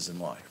 purposes in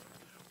life.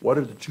 What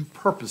are the 2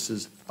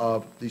 purposes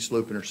of the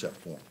slope-intercept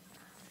form?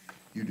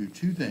 You do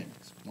 2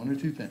 things, 1 or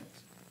 2 things.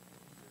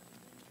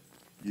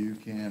 You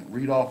can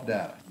read off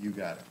data. You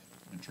got it.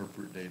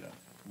 Interpret data.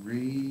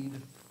 Read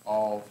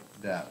off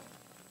data.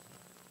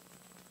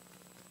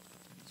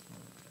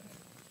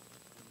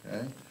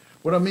 Okay?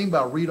 What I mean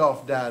by read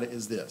off data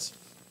is this.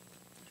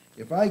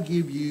 If I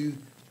give you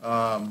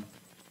the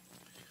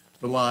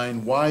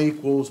line y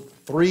equals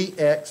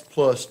 3x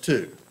plus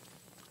 2,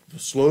 the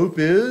slope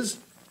is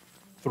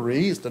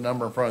 3, it's the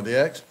number in front of the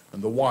x,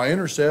 and the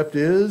y-intercept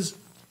is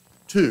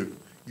 2.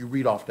 You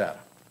read off data.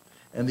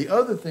 And the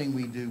other thing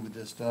we do with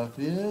this stuff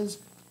is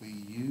we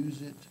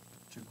use it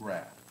to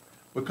graph.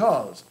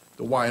 Because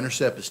the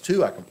y-intercept is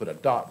 2, I can put a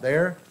dot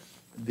there.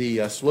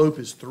 The slope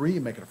is 3,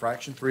 make it a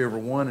fraction, 3 over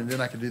 1, and then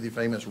I can do the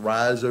famous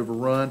rise over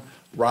run.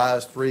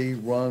 Rise 3,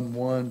 run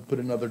 1, put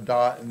another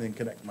dot, and then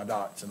connect my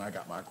dots, and I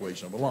got my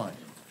equation of a line.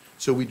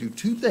 So we do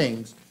 2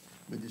 things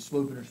with the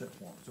slope-intercept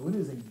form. So it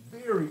is a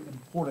very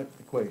important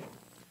equation,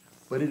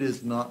 but it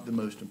is not the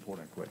most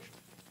important equation.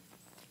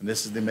 And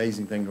this is the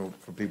amazing thing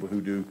for people who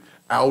do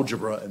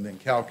algebra and then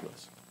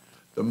calculus.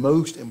 The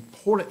most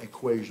important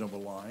equation of a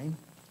line,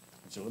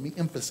 so let me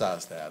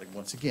emphasize that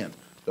once again,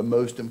 the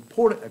most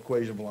important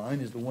equation of a line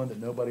is the one that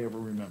nobody ever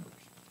remembers.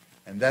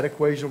 And that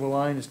equation of a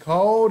line is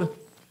called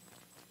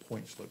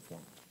point-slope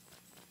formula.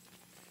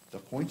 The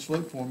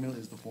point-slope formula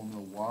is the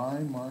formula y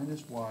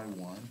minus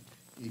y1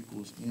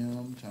 equals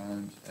m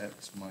times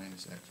x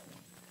minus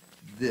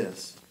x1.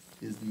 This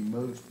is the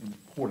most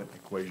important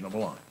equation of a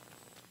line.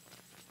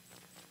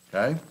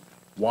 Okay?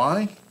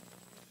 Why?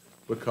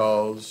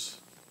 Because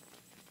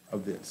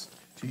of this.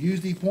 To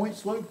use the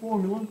point-slope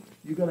formula,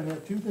 you've got to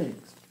have 2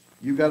 things.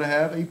 you've got to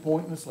have a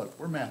point and a slope.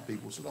 We're math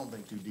people, so don't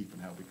think too deep in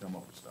how we come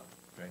up with stuff,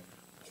 okay?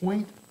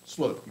 Point,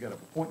 slope. You got to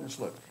have a point and a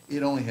slope.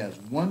 It only has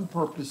one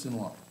purpose in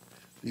life.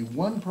 The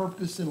one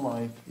purpose in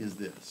life is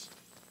this.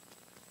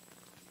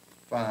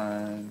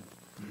 Find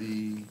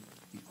the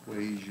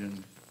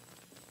equation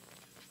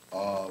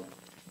of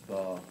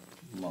the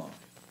line.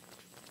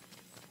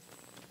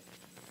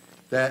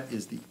 That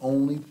is the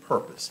only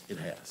purpose it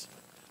has.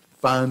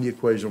 Find the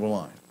equation of a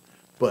line.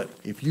 But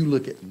if you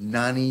look at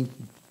 90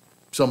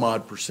 some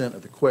odd %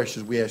 of the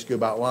questions we ask you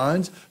about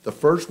lines, the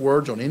first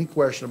words on any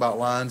question about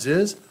lines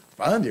is,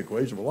 find the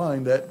equation of a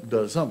line that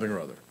does something or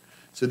other.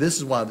 So this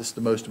is why this is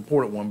the most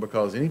important one,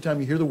 because anytime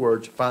you hear the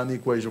words, find the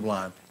equation of a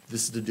line,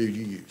 this is the dude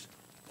you use.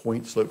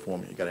 Point, slope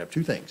formula. You got to have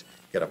two things.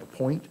 You got to have a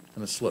point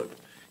and a slope.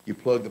 You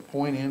plug the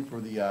point in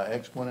for the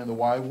x1 and the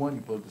y1,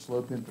 you plug the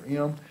slope in for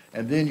m,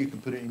 and then you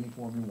can put it in any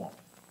form you want.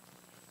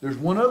 There's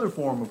one other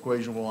form of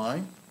equation of a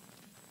line,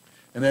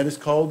 and that is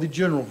called the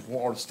general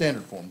form or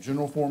standard form.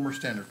 General form or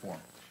standard form.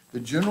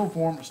 The general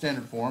form or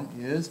standard form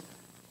is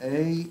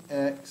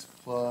ax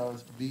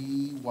plus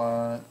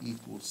by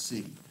equals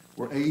c,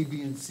 where a,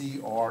 b, and c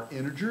are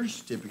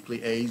integers.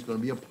 Typically, a is going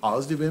to be a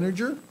positive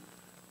integer.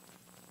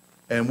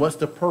 And what's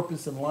the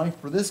purpose in life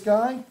for this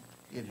guy?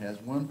 It has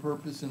one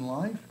purpose in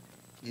life.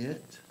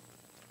 It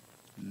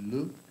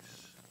looks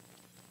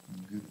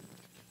good.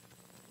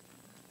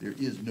 There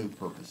is no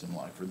purpose in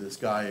life for this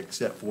guy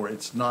except for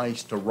it's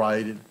nice to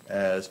write it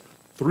as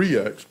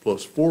 3x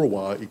plus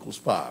 4y equals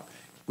 5.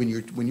 When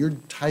you're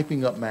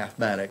typing up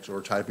mathematics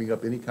or typing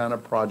up any kind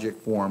of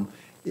project form,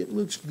 it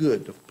looks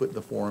good to put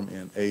the form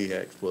in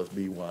ax plus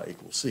by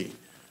equals c.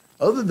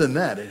 Other than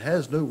that, it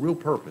has no real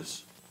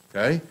purpose,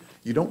 okay?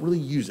 You don't really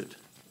use it.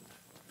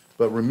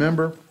 But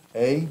remember,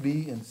 a,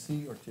 b, and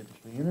c are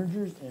typically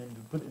integers, and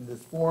to put it in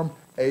this form,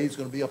 a is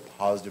going to be a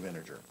positive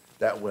integer.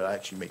 That will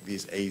actually make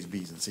these a's,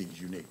 b's, and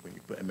c's unique when you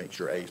put and make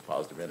sure a is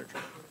positive integer,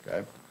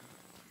 okay?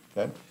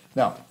 Okay?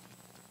 Now,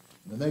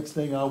 the next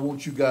thing I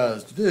want you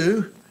guys to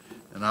do,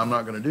 and I'm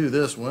not going to do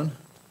this one,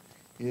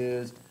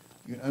 is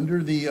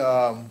under the,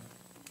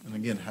 and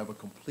again, have a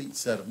complete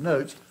set of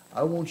notes.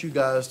 I want you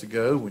guys to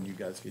go, when you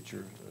guys get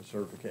your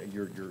certificate,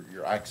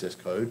 your access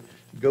code,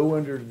 go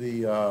under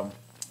the,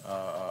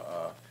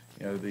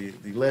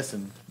 the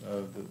lesson,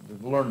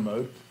 the learn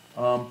mode.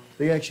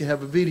 They actually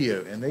have a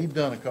video, and they've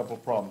done a couple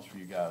of problems for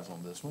you guys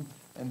on this one,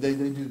 and they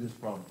do this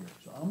problem here.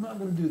 So I'm not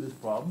going to do this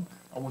problem.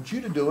 I want you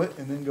to do it,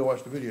 and then go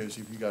watch the video and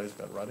see if you guys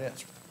got the right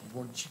answer. I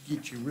want to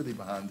get you really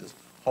behind this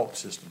Hawk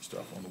system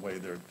stuff on the way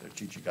they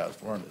teach you guys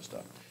to learn this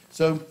stuff.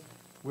 So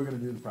we're going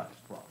to do the practice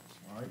problems.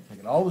 All right,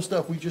 taking all the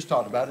stuff we just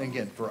talked about, and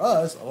again, for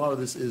us, a lot of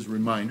this is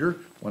reminder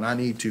when I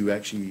need to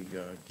actually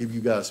give you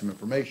guys some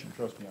information.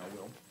 Trust me, I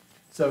will.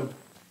 So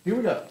here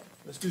we go.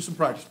 Let's do some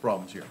practice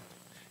problems here. It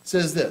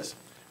says this.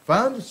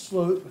 Find the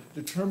slope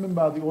determined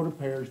by the order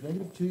pairs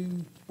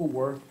 -2,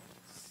 4,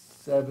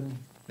 7,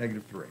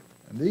 -3.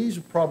 And these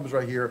problems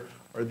right here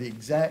are the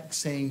exact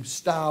same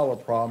style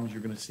of problems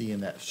you're going to see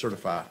in that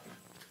certify,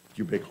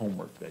 your big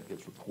homework that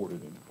gets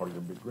recorded in part of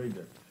your big grade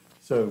there.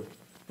 So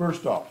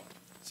first off,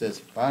 it says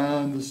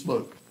find the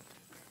slope.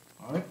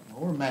 All right,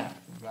 or math.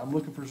 If I'm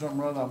looking for something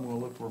right, I'm going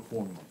to look for a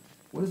formula.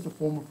 What is the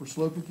formula for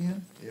slope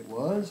again? It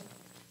was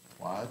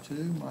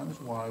y2 minus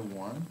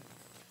y1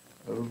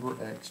 over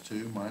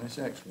x2 minus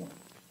x1.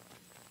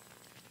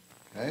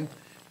 Okay?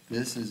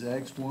 This is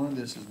x1,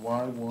 this is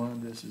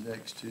y1, this is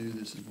x2,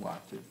 this is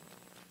y2.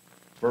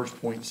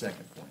 First point,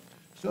 second point.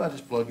 So I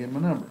just plug in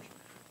my numbers.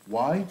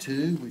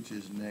 y2, which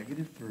is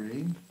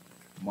 -3,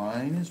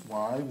 minus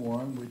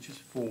y1, which is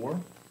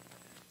 4,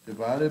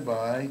 divided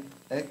by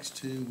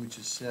x2, which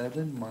is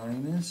 7,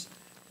 minus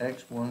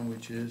x1,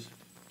 which is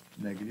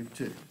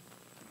 -2.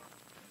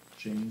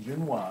 Change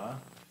in y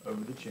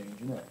over the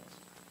change in x.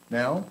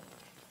 Now,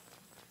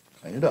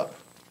 clean it up.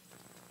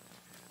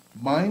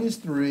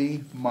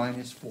 -3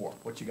 minus 4.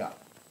 What you got?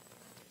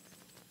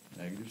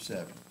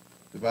 -7.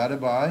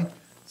 Divided by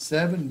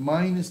 7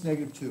 minus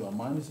 -2. A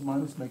minus and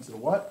minus makes it a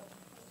what?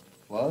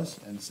 Plus.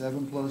 And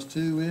 7 plus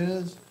 2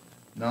 is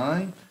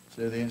 9.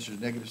 So the answer is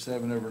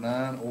 -7 over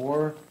 9,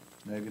 or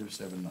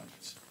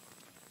 -7/9.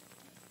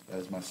 That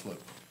is my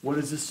slope. What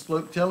is this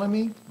slope telling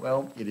me?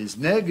 Well, it is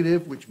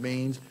negative, which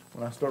means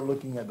when I start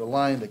looking at the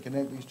line that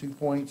connect these 2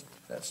 points,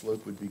 that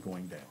slope would be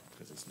going down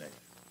because it's negative.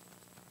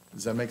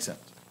 Does that make sense?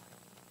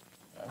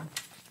 Okay.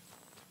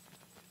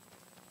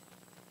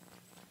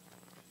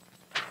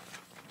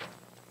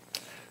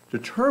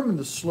 Determine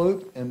the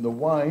slope and the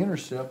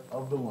y-intercept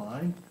of the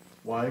line.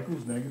 Y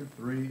equals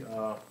 -3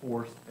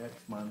 x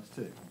minus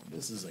 2.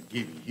 This is a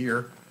gimme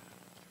here.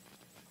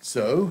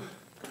 So,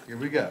 here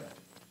we go.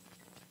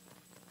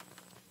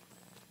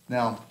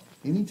 Now,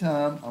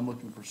 anytime I'm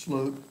looking for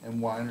slope and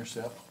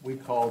y-intercept, we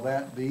call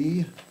that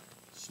the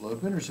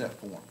slope-intercept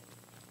form.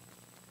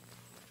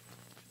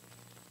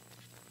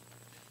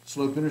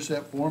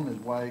 Slope-intercept form is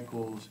y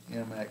equals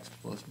mx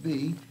plus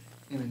b.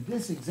 And in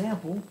this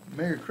example,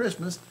 Merry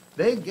Christmas,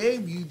 they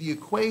gave you the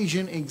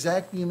equation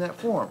exactly in that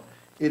form.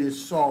 It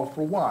is solved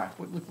for y.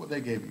 Look what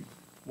they gave you.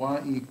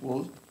 Y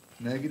equals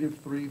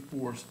negative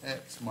 3/4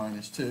 x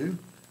minus 2.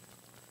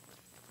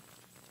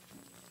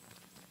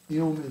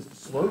 M is the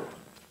slope,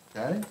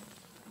 okay?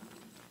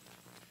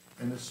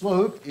 And the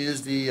slope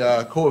is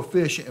the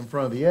coefficient in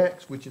front of the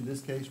x, which in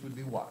this case would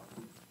be y.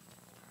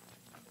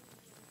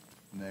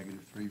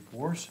 Negative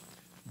 3/4.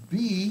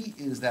 B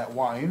is that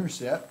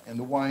y-intercept, and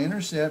the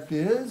y-intercept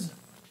is,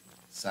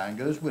 sign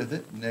goes with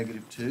it,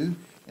 negative 2.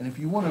 And if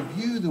you want to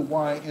view the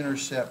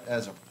y-intercept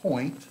as a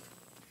point,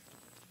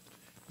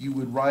 you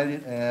would write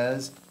it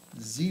as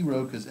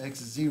 0, because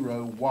x is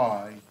 0,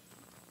 y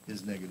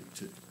is negative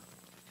 2.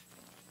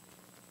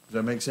 Does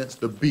that make sense?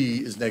 The B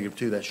is negative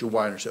 2, that's your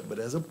y-intercept. But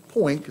as a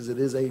point, because it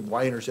is a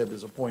y-intercept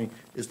as a point,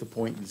 it's the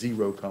point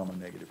 0, comma,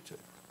 negative 2.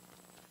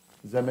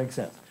 Does that make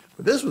sense?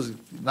 But this was a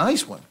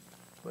nice one.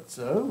 But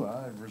so,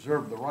 I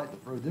reserve the right to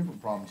throw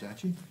different problems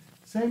at you.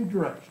 Same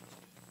directions.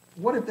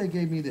 What if they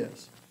gave me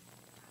this?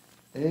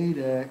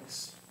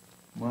 8x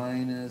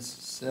minus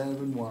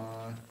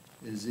 7y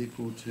is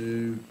equal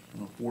to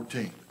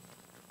 14.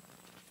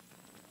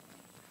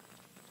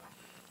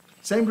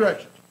 Same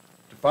direction.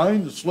 To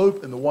find the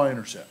slope and the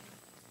y-intercept.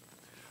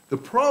 The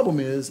problem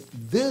is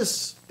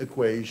this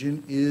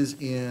equation is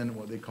in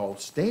what they call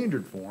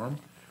standard form,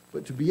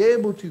 but to be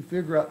able to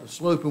figure out the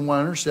slope and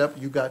y-intercept,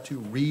 you've got to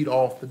read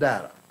off the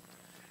data.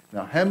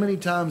 Now, how many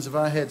times have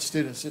I had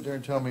students sit there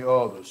and tell me,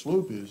 oh, the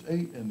slope is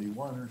 8 and the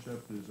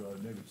y-intercept is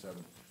negative 7?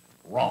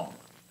 Wrong,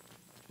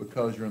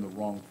 because you're in the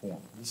wrong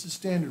form. This is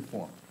standard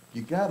form.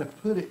 You got to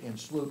put it in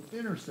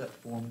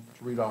slope-intercept form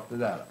to read off the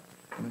data.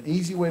 And an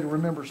easy way to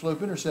remember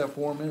slope-intercept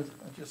form is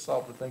I just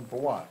solve the thing for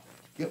y.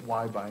 Get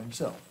y by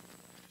himself.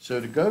 So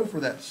to go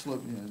for that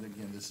slope,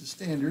 again, this is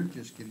standard,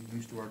 just getting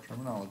used to our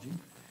terminology.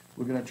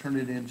 We're going to turn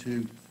it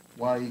into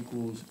y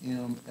equals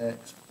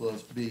mx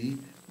plus b,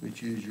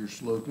 which is your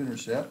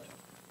slope-intercept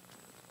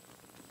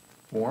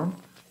form.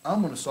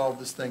 I'm going to solve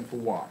this thing for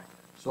y.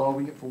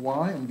 Solving it for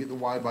y, I'm going to get the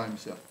y by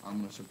himself. I'm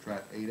going to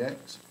subtract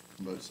 8x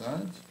from both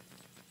sides.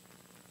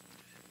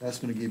 That's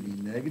going to give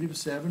me negative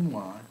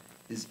 7y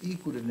is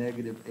equal to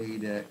negative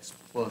 8x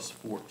plus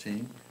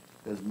 14,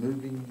 because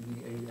moving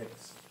the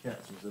 8x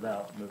cancels it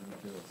out, moving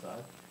it to the other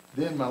side.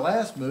 Then my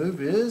last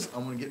move is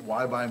I'm going to get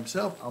y by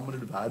himself. I'm going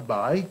to divide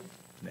by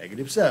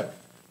negative 7.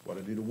 What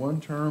I do to one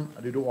term,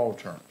 I do to all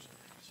terms.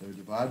 So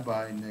divide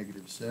by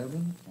negative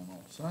 7 on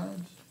all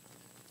sides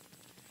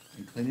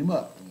and clean him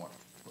up. And watch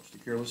the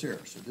careless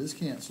error. So this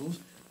cancels,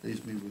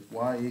 leaves me with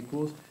y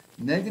equals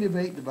negative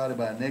 8 divided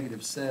by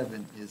negative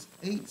 7 is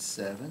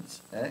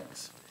 8/7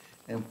 x,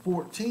 and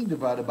 14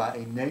 divided by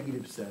a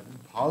negative 7,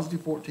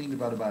 positive 14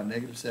 divided by a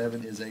negative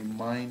 7 is a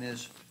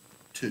minus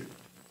 2.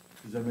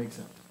 Does that make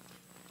sense?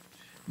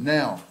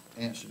 Now,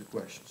 answer the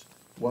questions.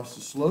 What's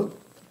the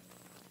slope?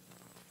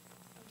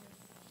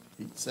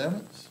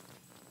 8/7.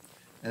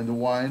 And the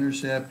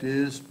y-intercept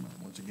is,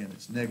 once again,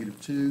 it's negative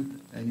 2,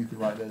 and you can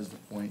write that as the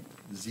point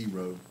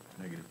 0,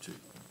 negative 2.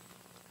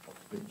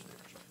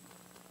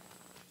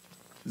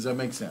 Does that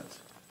make sense?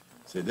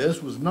 See,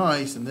 this was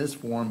nice in this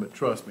form, but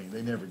trust me,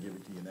 they never give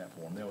it to you in that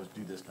form. They always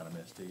do this kind of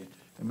mess to you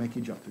and make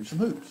you jump through some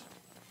hoops.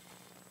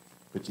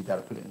 But you got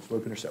to put it in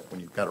slope-intercept.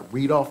 When you've got to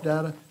read off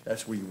data,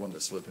 that's where you want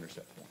the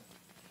slope-intercept form.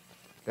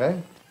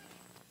 Okay?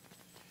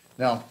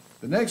 Now,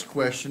 the next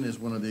question is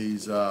one of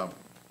these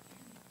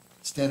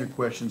standard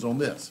questions on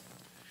this.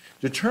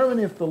 Determine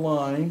if the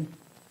line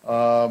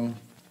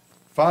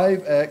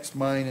 5x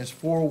minus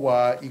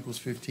 4y equals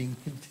 15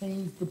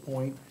 contains the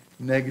point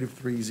negative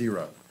 3,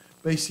 0.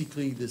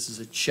 Basically, this is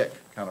a check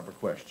kind of a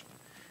question.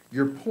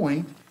 Your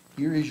point,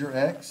 here is your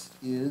x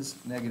is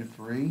negative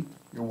 3,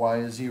 your y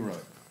is 0.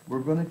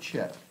 We're going to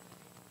check.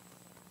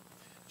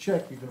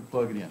 Check, you're going to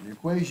plug it in. The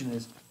equation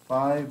is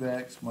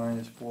 5x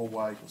minus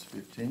 4y equals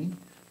 15.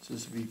 So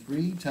this would be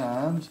 3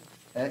 times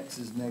x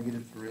is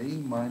negative 3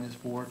 minus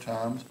 4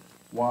 times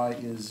y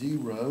is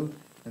 0.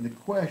 And the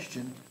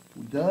question,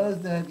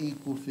 does that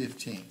equal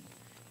 15?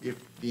 If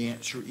the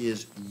answer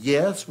is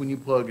yes when you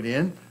plug it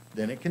in,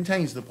 then it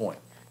contains the point.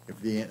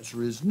 If the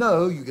answer is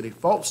no, you get a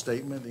false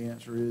statement. The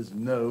answer is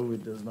no,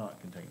 it does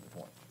not contain the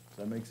point. Does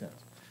that make sense?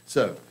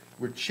 So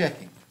we're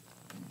checking.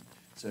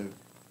 So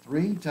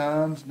 3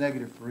 times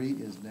negative 3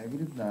 is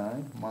negative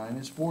 9,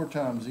 minus 4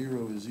 times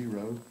 0 is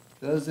 0.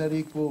 Does that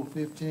equal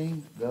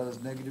 15?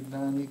 Does negative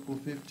 9 equal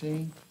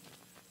 15?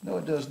 No,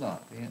 it does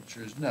not. The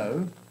answer is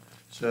no.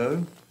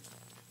 So,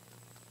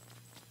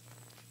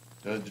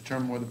 does it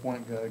determine whether the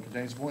point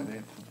contains the point?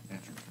 The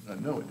answer is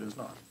no, it does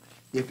not.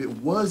 If it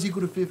was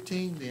equal to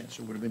 15, the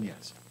answer would have been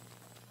yes.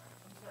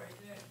 I'm sorry,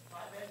 isn't it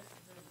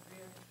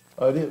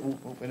 5x? It is.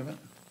 Oh, wait a minute.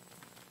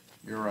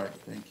 You're right.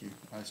 Thank you.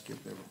 I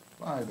skipped over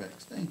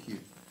 5x. Thank you.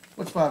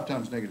 What's 5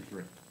 times negative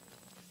 3? I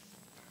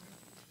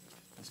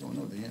still don't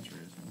know what the answer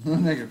is.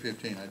 Negative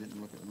 15. I didn't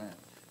look at the math.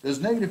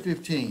 Does negative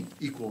 15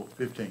 equal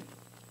 15?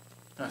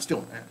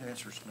 Still, the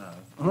answer is no.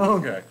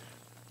 Okay.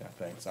 Yeah,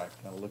 thanks. I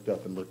kind of looked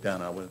up and looked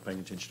down. I wasn't paying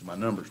attention to my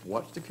numbers.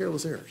 Watch the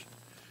careless errors.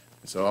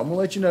 So I'm going to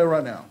let you know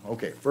right now.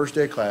 Okay, first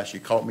day of class, you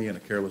caught me in a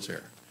careless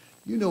error.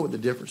 You know what the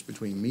difference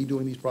between me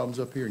doing these problems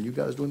up here and you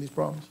guys doing these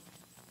problems?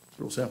 It's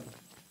real simple.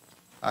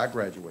 I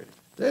graduated.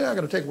 They're not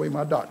going to take away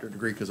my doctorate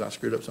degree because I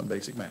screwed up some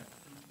basic math.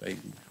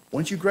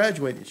 Once you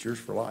graduate, it's yours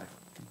for life.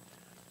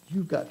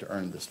 You've got to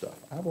earn this stuff.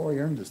 I've already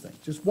earned this thing.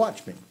 Just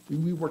watch me.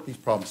 We work these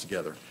problems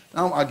together.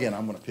 Now, again,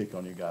 I'm going to pick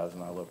on you guys,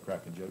 and I love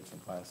cracking jokes in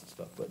class and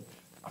stuff, but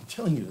I'm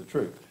telling you the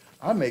truth.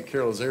 I make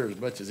careless errors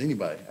as much as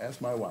anybody.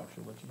 Ask my wife.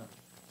 She'll let you know.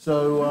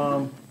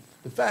 So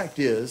the fact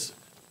is,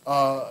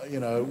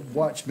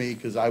 watch me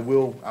because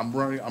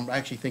I'm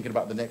actually thinking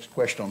about the next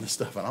question on this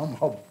stuff, and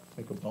I'll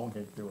make a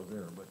bonehead careless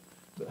error, but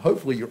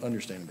hopefully you're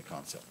understanding the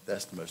concept.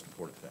 That's the most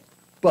important thing.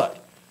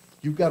 But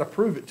you've got to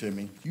prove it to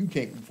me. You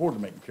can't afford to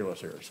make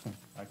careless errors.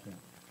 I can.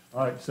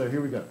 All right, so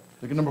here we go.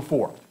 Look at number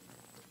 4.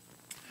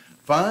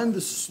 Find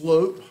the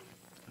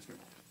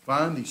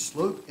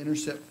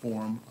slope-intercept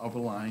form of a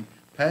line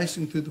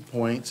passing through the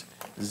points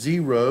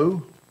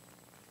 0,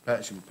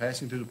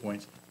 passing through the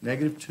points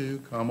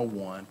 -2,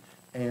 1,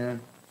 and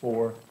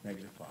 4,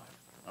 -5.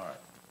 All right.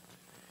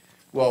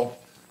 Well,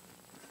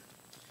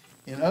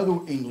 in other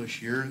English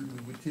here,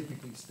 we would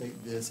typically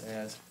state this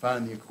as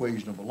find the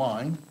equation of a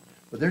line,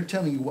 but they're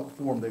telling you what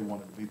form they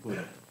want it to be put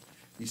in.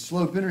 The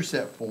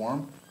slope-intercept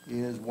form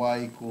is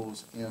y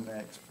equals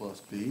mx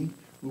plus b.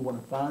 We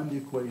want to find the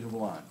equation of a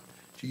line.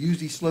 To use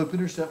the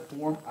slope-intercept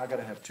form, I got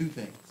to have two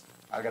things.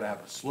 I got to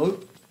have a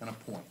slope and a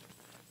point.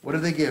 What do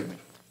they give me?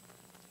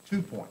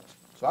 2 points.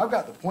 So I've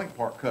got the point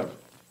part covered,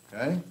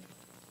 okay?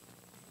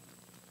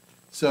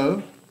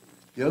 So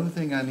the other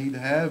thing I need to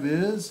have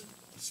is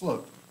the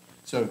slope.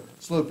 So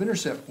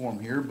slope-intercept form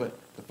here, but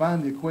to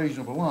find the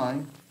equation of a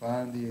line,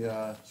 find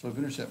the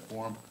slope-intercept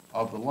form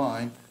of the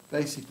line,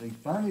 basically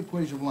find the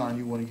equation of a line,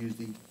 you want to use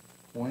the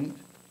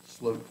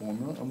point-slope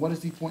formula. And what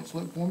is the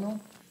point-slope formula?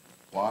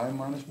 Y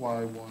minus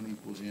y1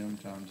 equals m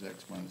times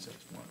x minus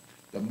x1.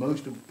 The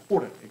most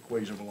important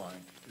equation of a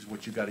line is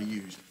what you've got to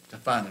use to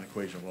find an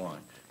equation of a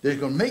line. They're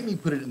going to make me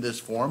put it in this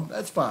form.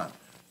 That's fine.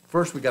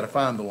 First, we got to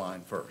find the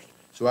line first.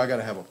 So I got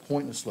to have a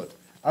point and a slope.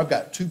 I've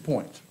got 2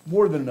 points,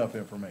 more than enough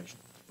information,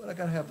 but I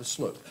got to have the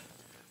slope.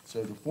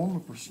 So the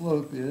formula for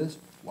slope is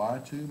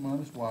y2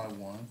 minus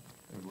y1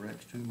 over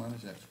x2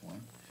 minus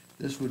x1.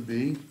 This would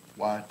be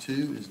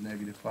y2 is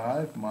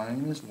 -5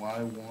 minus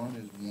y1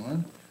 is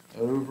 1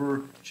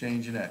 over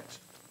change in x,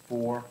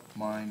 4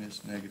 minus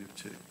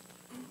 -2.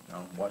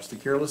 Now watch the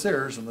careless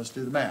errors and let's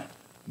do the math.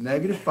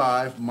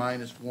 -5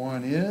 minus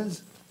 1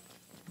 is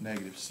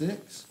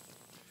 -6.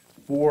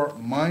 4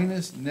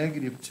 minus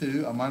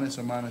 -2, a minus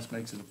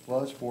makes it a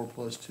plus. 4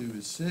 plus 2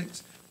 is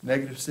 6.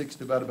 -6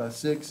 divided by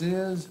 6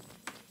 is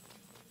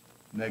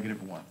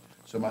 -1.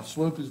 So my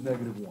slope is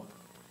 -1.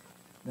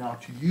 Now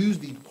to use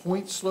the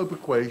point slope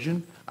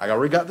equation, I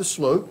already got the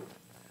slope.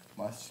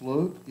 My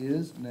slope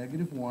is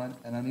 -1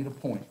 and I need a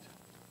point.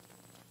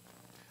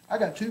 I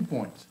got 2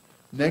 points,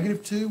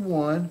 -2,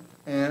 1,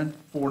 and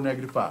 4,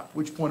 -5.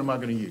 Which point am I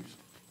going to use?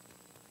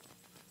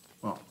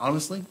 Well,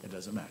 honestly, it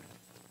doesn't matter.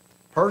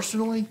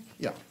 Personally,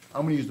 yeah,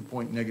 I'm going to use the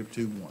point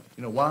 -2, 1.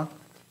 You know why?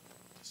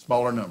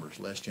 Smaller numbers,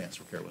 less chance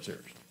for careless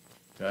errors.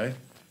 Okay?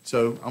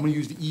 So I'm going to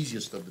use the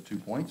easiest of the 2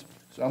 points.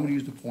 So I'm going to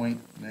use the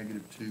point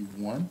 -2,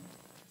 1.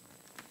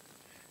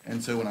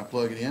 And so when I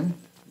plug it in,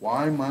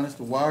 y minus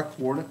the y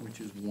coordinate, which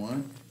is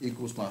 1,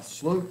 equals my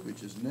slope,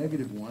 which is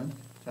 -1,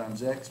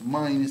 times x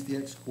minus the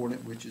x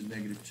coordinate, which is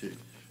 -2.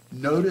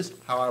 Notice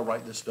how I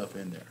write this stuff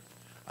in there.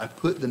 I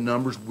put the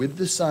numbers with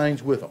the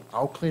signs with them.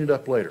 I'll clean it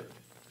up later,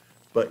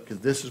 but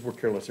because this is where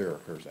careless error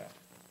occurs at.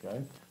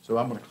 Okay, so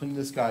I'm going to clean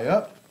this guy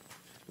up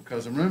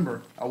because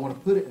remember I want to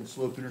put it in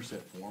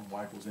slope-intercept form,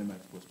 y equals mx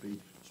plus b.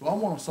 So I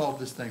want to solve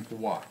this thing for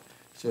y.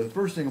 So the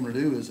first thing I'm going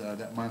to do is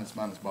that minus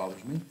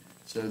bothers me.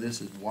 So this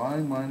is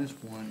y minus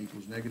 1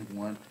 equals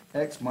 -1.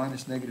 X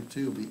minus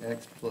 -2 will be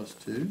x plus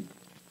 2.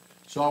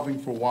 Solving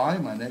for y,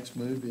 my next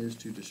move is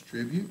to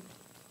distribute.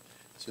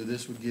 So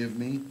this would give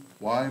me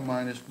y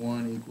minus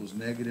 1 equals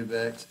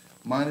 -x.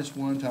 Minus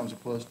 1 times a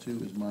plus 2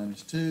 is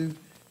 -2.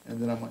 And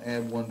then I'm going to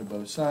add 1 to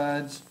both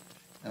sides.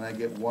 And I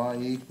get y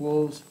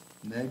equals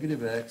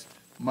 -x.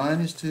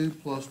 Minus 2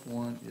 plus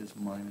 1 is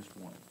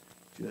 -1.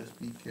 Just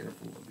be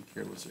careful of the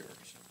careless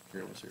errors.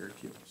 Careless error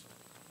kills.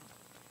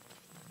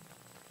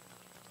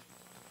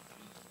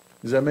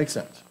 Does that make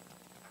sense?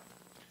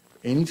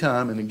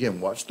 Anytime, and again,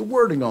 watch the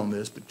wording on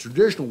this, but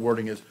traditional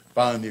wording is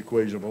find the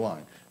equation of a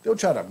line. They'll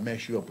try to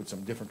mess you up with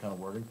some different kind of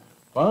wording.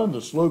 Find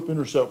the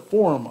slope-intercept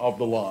form of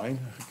the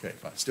line. Okay,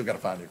 fine. Still got to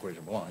find the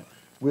equation of a line.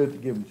 We have to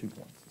give them 2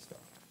 points and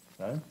stuff.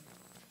 Okay?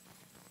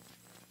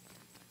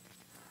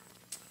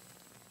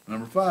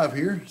 Number 5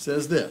 here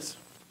says this.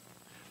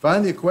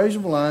 Find the equation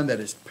of a line that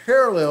is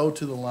parallel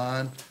to the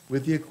line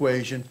with the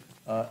equation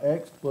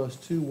x plus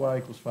 2y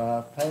equals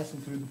 5 passing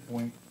through the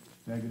point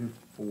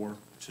 -4,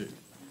 2.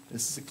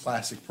 This is a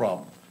classic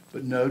problem.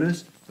 But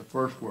notice the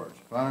first words.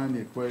 Find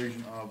the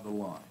equation of the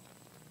line.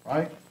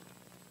 Right?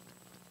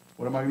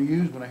 What am I going to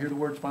use when I hear the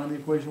words find the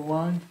equation of a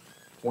line?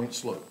 Point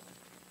slope.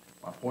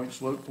 My point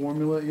slope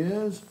formula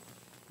is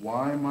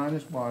y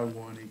minus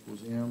y1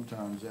 equals m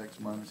times x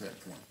minus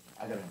x1.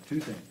 I got to have 2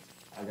 things.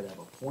 I got to have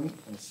a point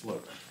and a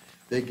slope.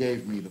 They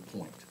gave me the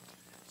point.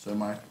 So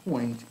my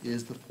point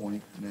is the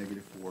point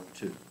 -4,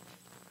 2.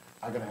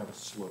 I gotta have a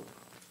slope,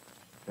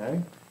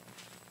 okay?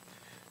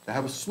 To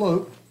have a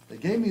slope, they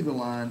gave me the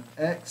line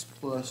x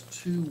plus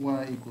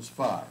 2y equals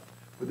 5,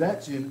 but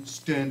that's in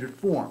standard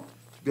form.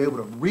 To be able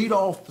to read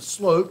off the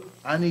slope,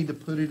 I need to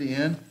put it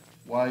in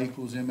y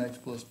equals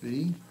mx plus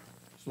b,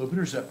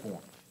 slope-intercept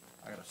form.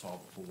 I gotta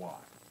solve it for y.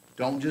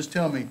 Don't just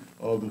tell me,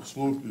 oh, the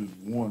slope is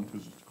 1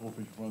 because it's the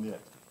coefficient in front of the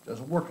x. It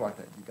doesn't work like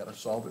that. You've got to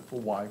solve it for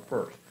y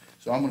first.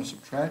 So I'm going to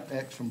subtract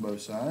x from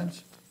both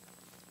sides.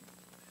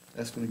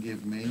 That's going to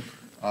give me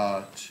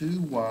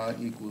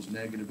 2y equals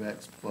negative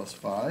x plus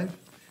 5.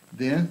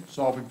 Then,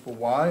 solving for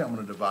y, I'm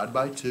going to divide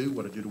by 2.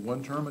 What I do to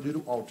one term, I do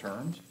to all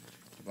terms.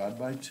 Divide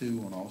by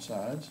 2 on all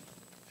sides.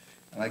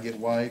 And I get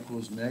y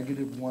equals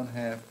negative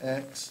 1/2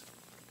 x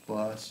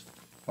plus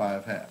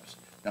 5/2.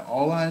 Now,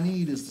 all I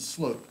need is the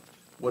slope.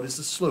 What is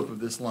the slope of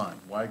this line?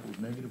 Y equals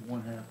negative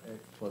 1/2 x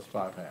plus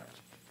 5/2.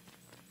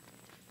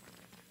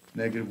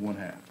 Negative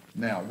 1/2.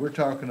 Now, we're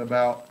talking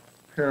about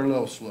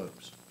parallel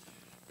slopes.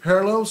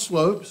 Parallel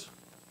slopes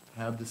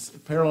have this,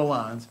 parallel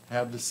lines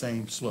have the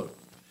same slope.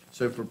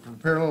 So for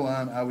parallel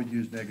line, I would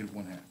use negative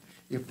 1/2.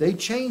 If they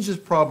changed this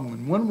problem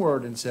in one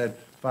word and said,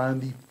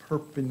 find the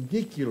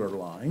perpendicular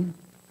line,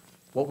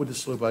 what would the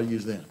slope I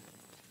use then?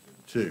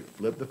 2.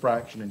 Flip the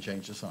fraction and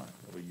change the sign.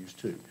 I would use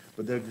 2.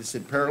 But they just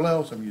said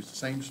parallel, so I'm using the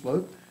same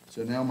slope.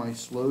 So now my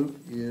slope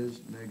is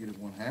negative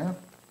 1/2.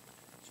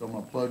 So I'm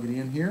going to plug it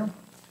in here.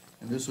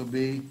 And this will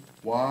be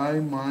y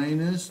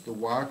minus the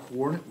y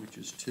coordinate, which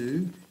is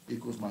 2,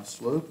 equals my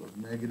slope of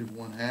negative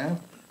 1/2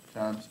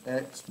 times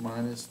x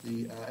minus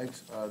the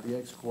x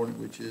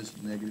coordinate, which is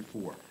negative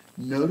 4.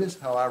 Notice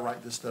how I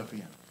write this stuff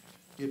in.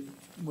 You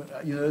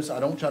notice I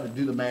don't try to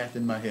do the math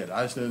in my head.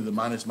 I just know the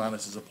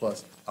minus is a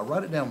plus. I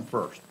write it down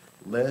first.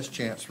 Less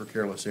chance for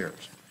careless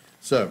errors.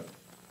 So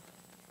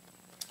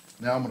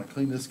now I'm going to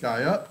clean this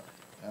guy up.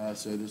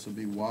 So this will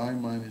be y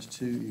minus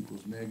 2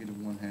 equals negative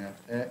 1/2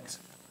 x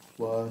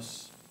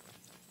plus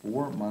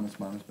 4. Minus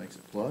makes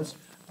it plus.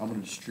 I'm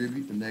going to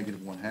distribute the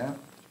negative 1/2.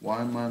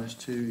 Y minus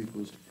 2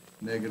 equals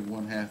negative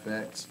 1/2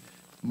 x.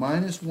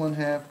 Minus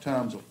 1/2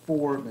 times a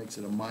 4 makes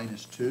it a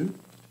minus 2.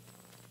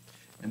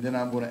 And then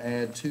I'm going to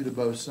add 2 to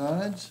both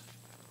sides.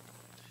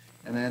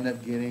 And I end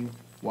up getting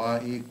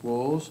y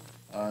equals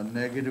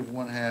negative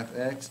 1/2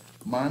 x.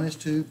 Minus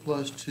 2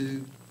 plus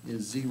 2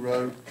 is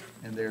 0.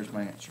 And there's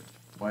my answer.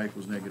 Y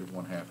equals negative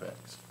 1/2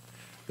 x.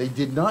 They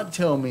did not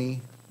tell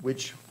me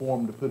which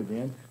form to put it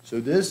in. So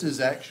this is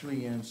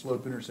actually in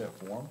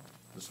slope-intercept form.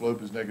 The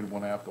slope is negative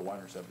 1/2, the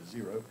y-intercept is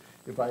 0.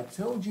 If I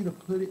told you to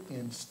put it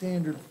in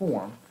standard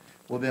form,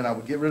 well then I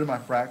would get rid of my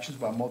fractions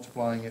by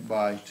multiplying it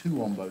by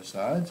 2 on both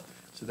sides.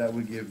 So that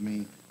would give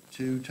me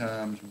 2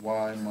 times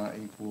y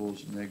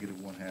equals negative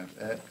 1/2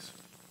 x.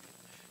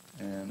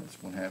 And that's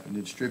 1/2. And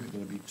then distribute,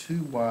 that'll be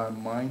 2y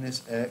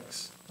minus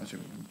x.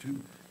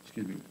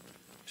 Excuse me,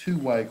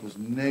 2y equals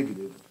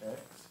negative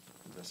x.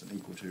 That's an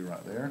equal to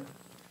right there.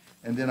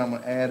 And then I'm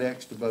going to add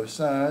x to both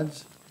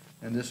sides.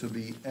 And this would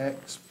be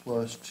x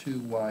plus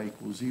 2y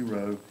equals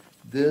 0.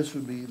 This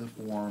would be the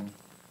form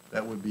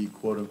that would be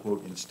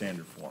quote-unquote in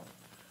standard form.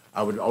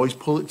 I would always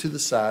pull it to the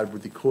side where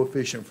the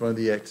coefficient in front of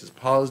the x is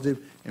positive.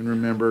 And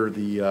remember,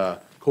 the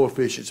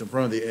coefficients in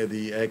front of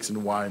the x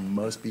and y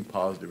must be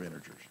positive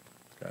integers.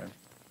 Okay?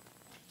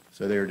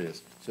 So there it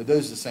is. So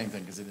those are the same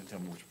thing because they didn't tell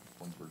me which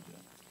one we're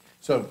doing.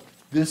 So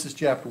this is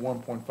chapter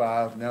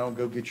 1.5. Now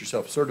go get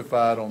yourself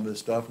certified on this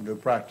stuff and go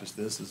practice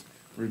this as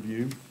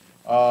review.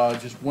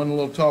 Just one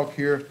little talk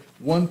here.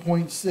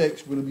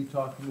 1.6, we're going to be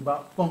talking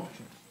about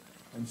functions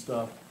and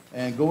stuff.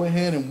 And go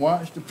ahead and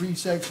watch the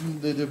pre-section,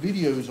 the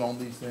videos on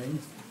these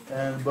things.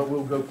 But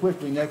we'll go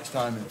quickly next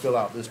time and fill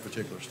out this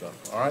particular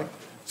stuff. All right?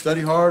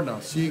 Study hard, and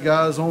I'll see you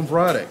guys on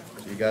Friday.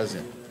 See you guys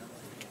then.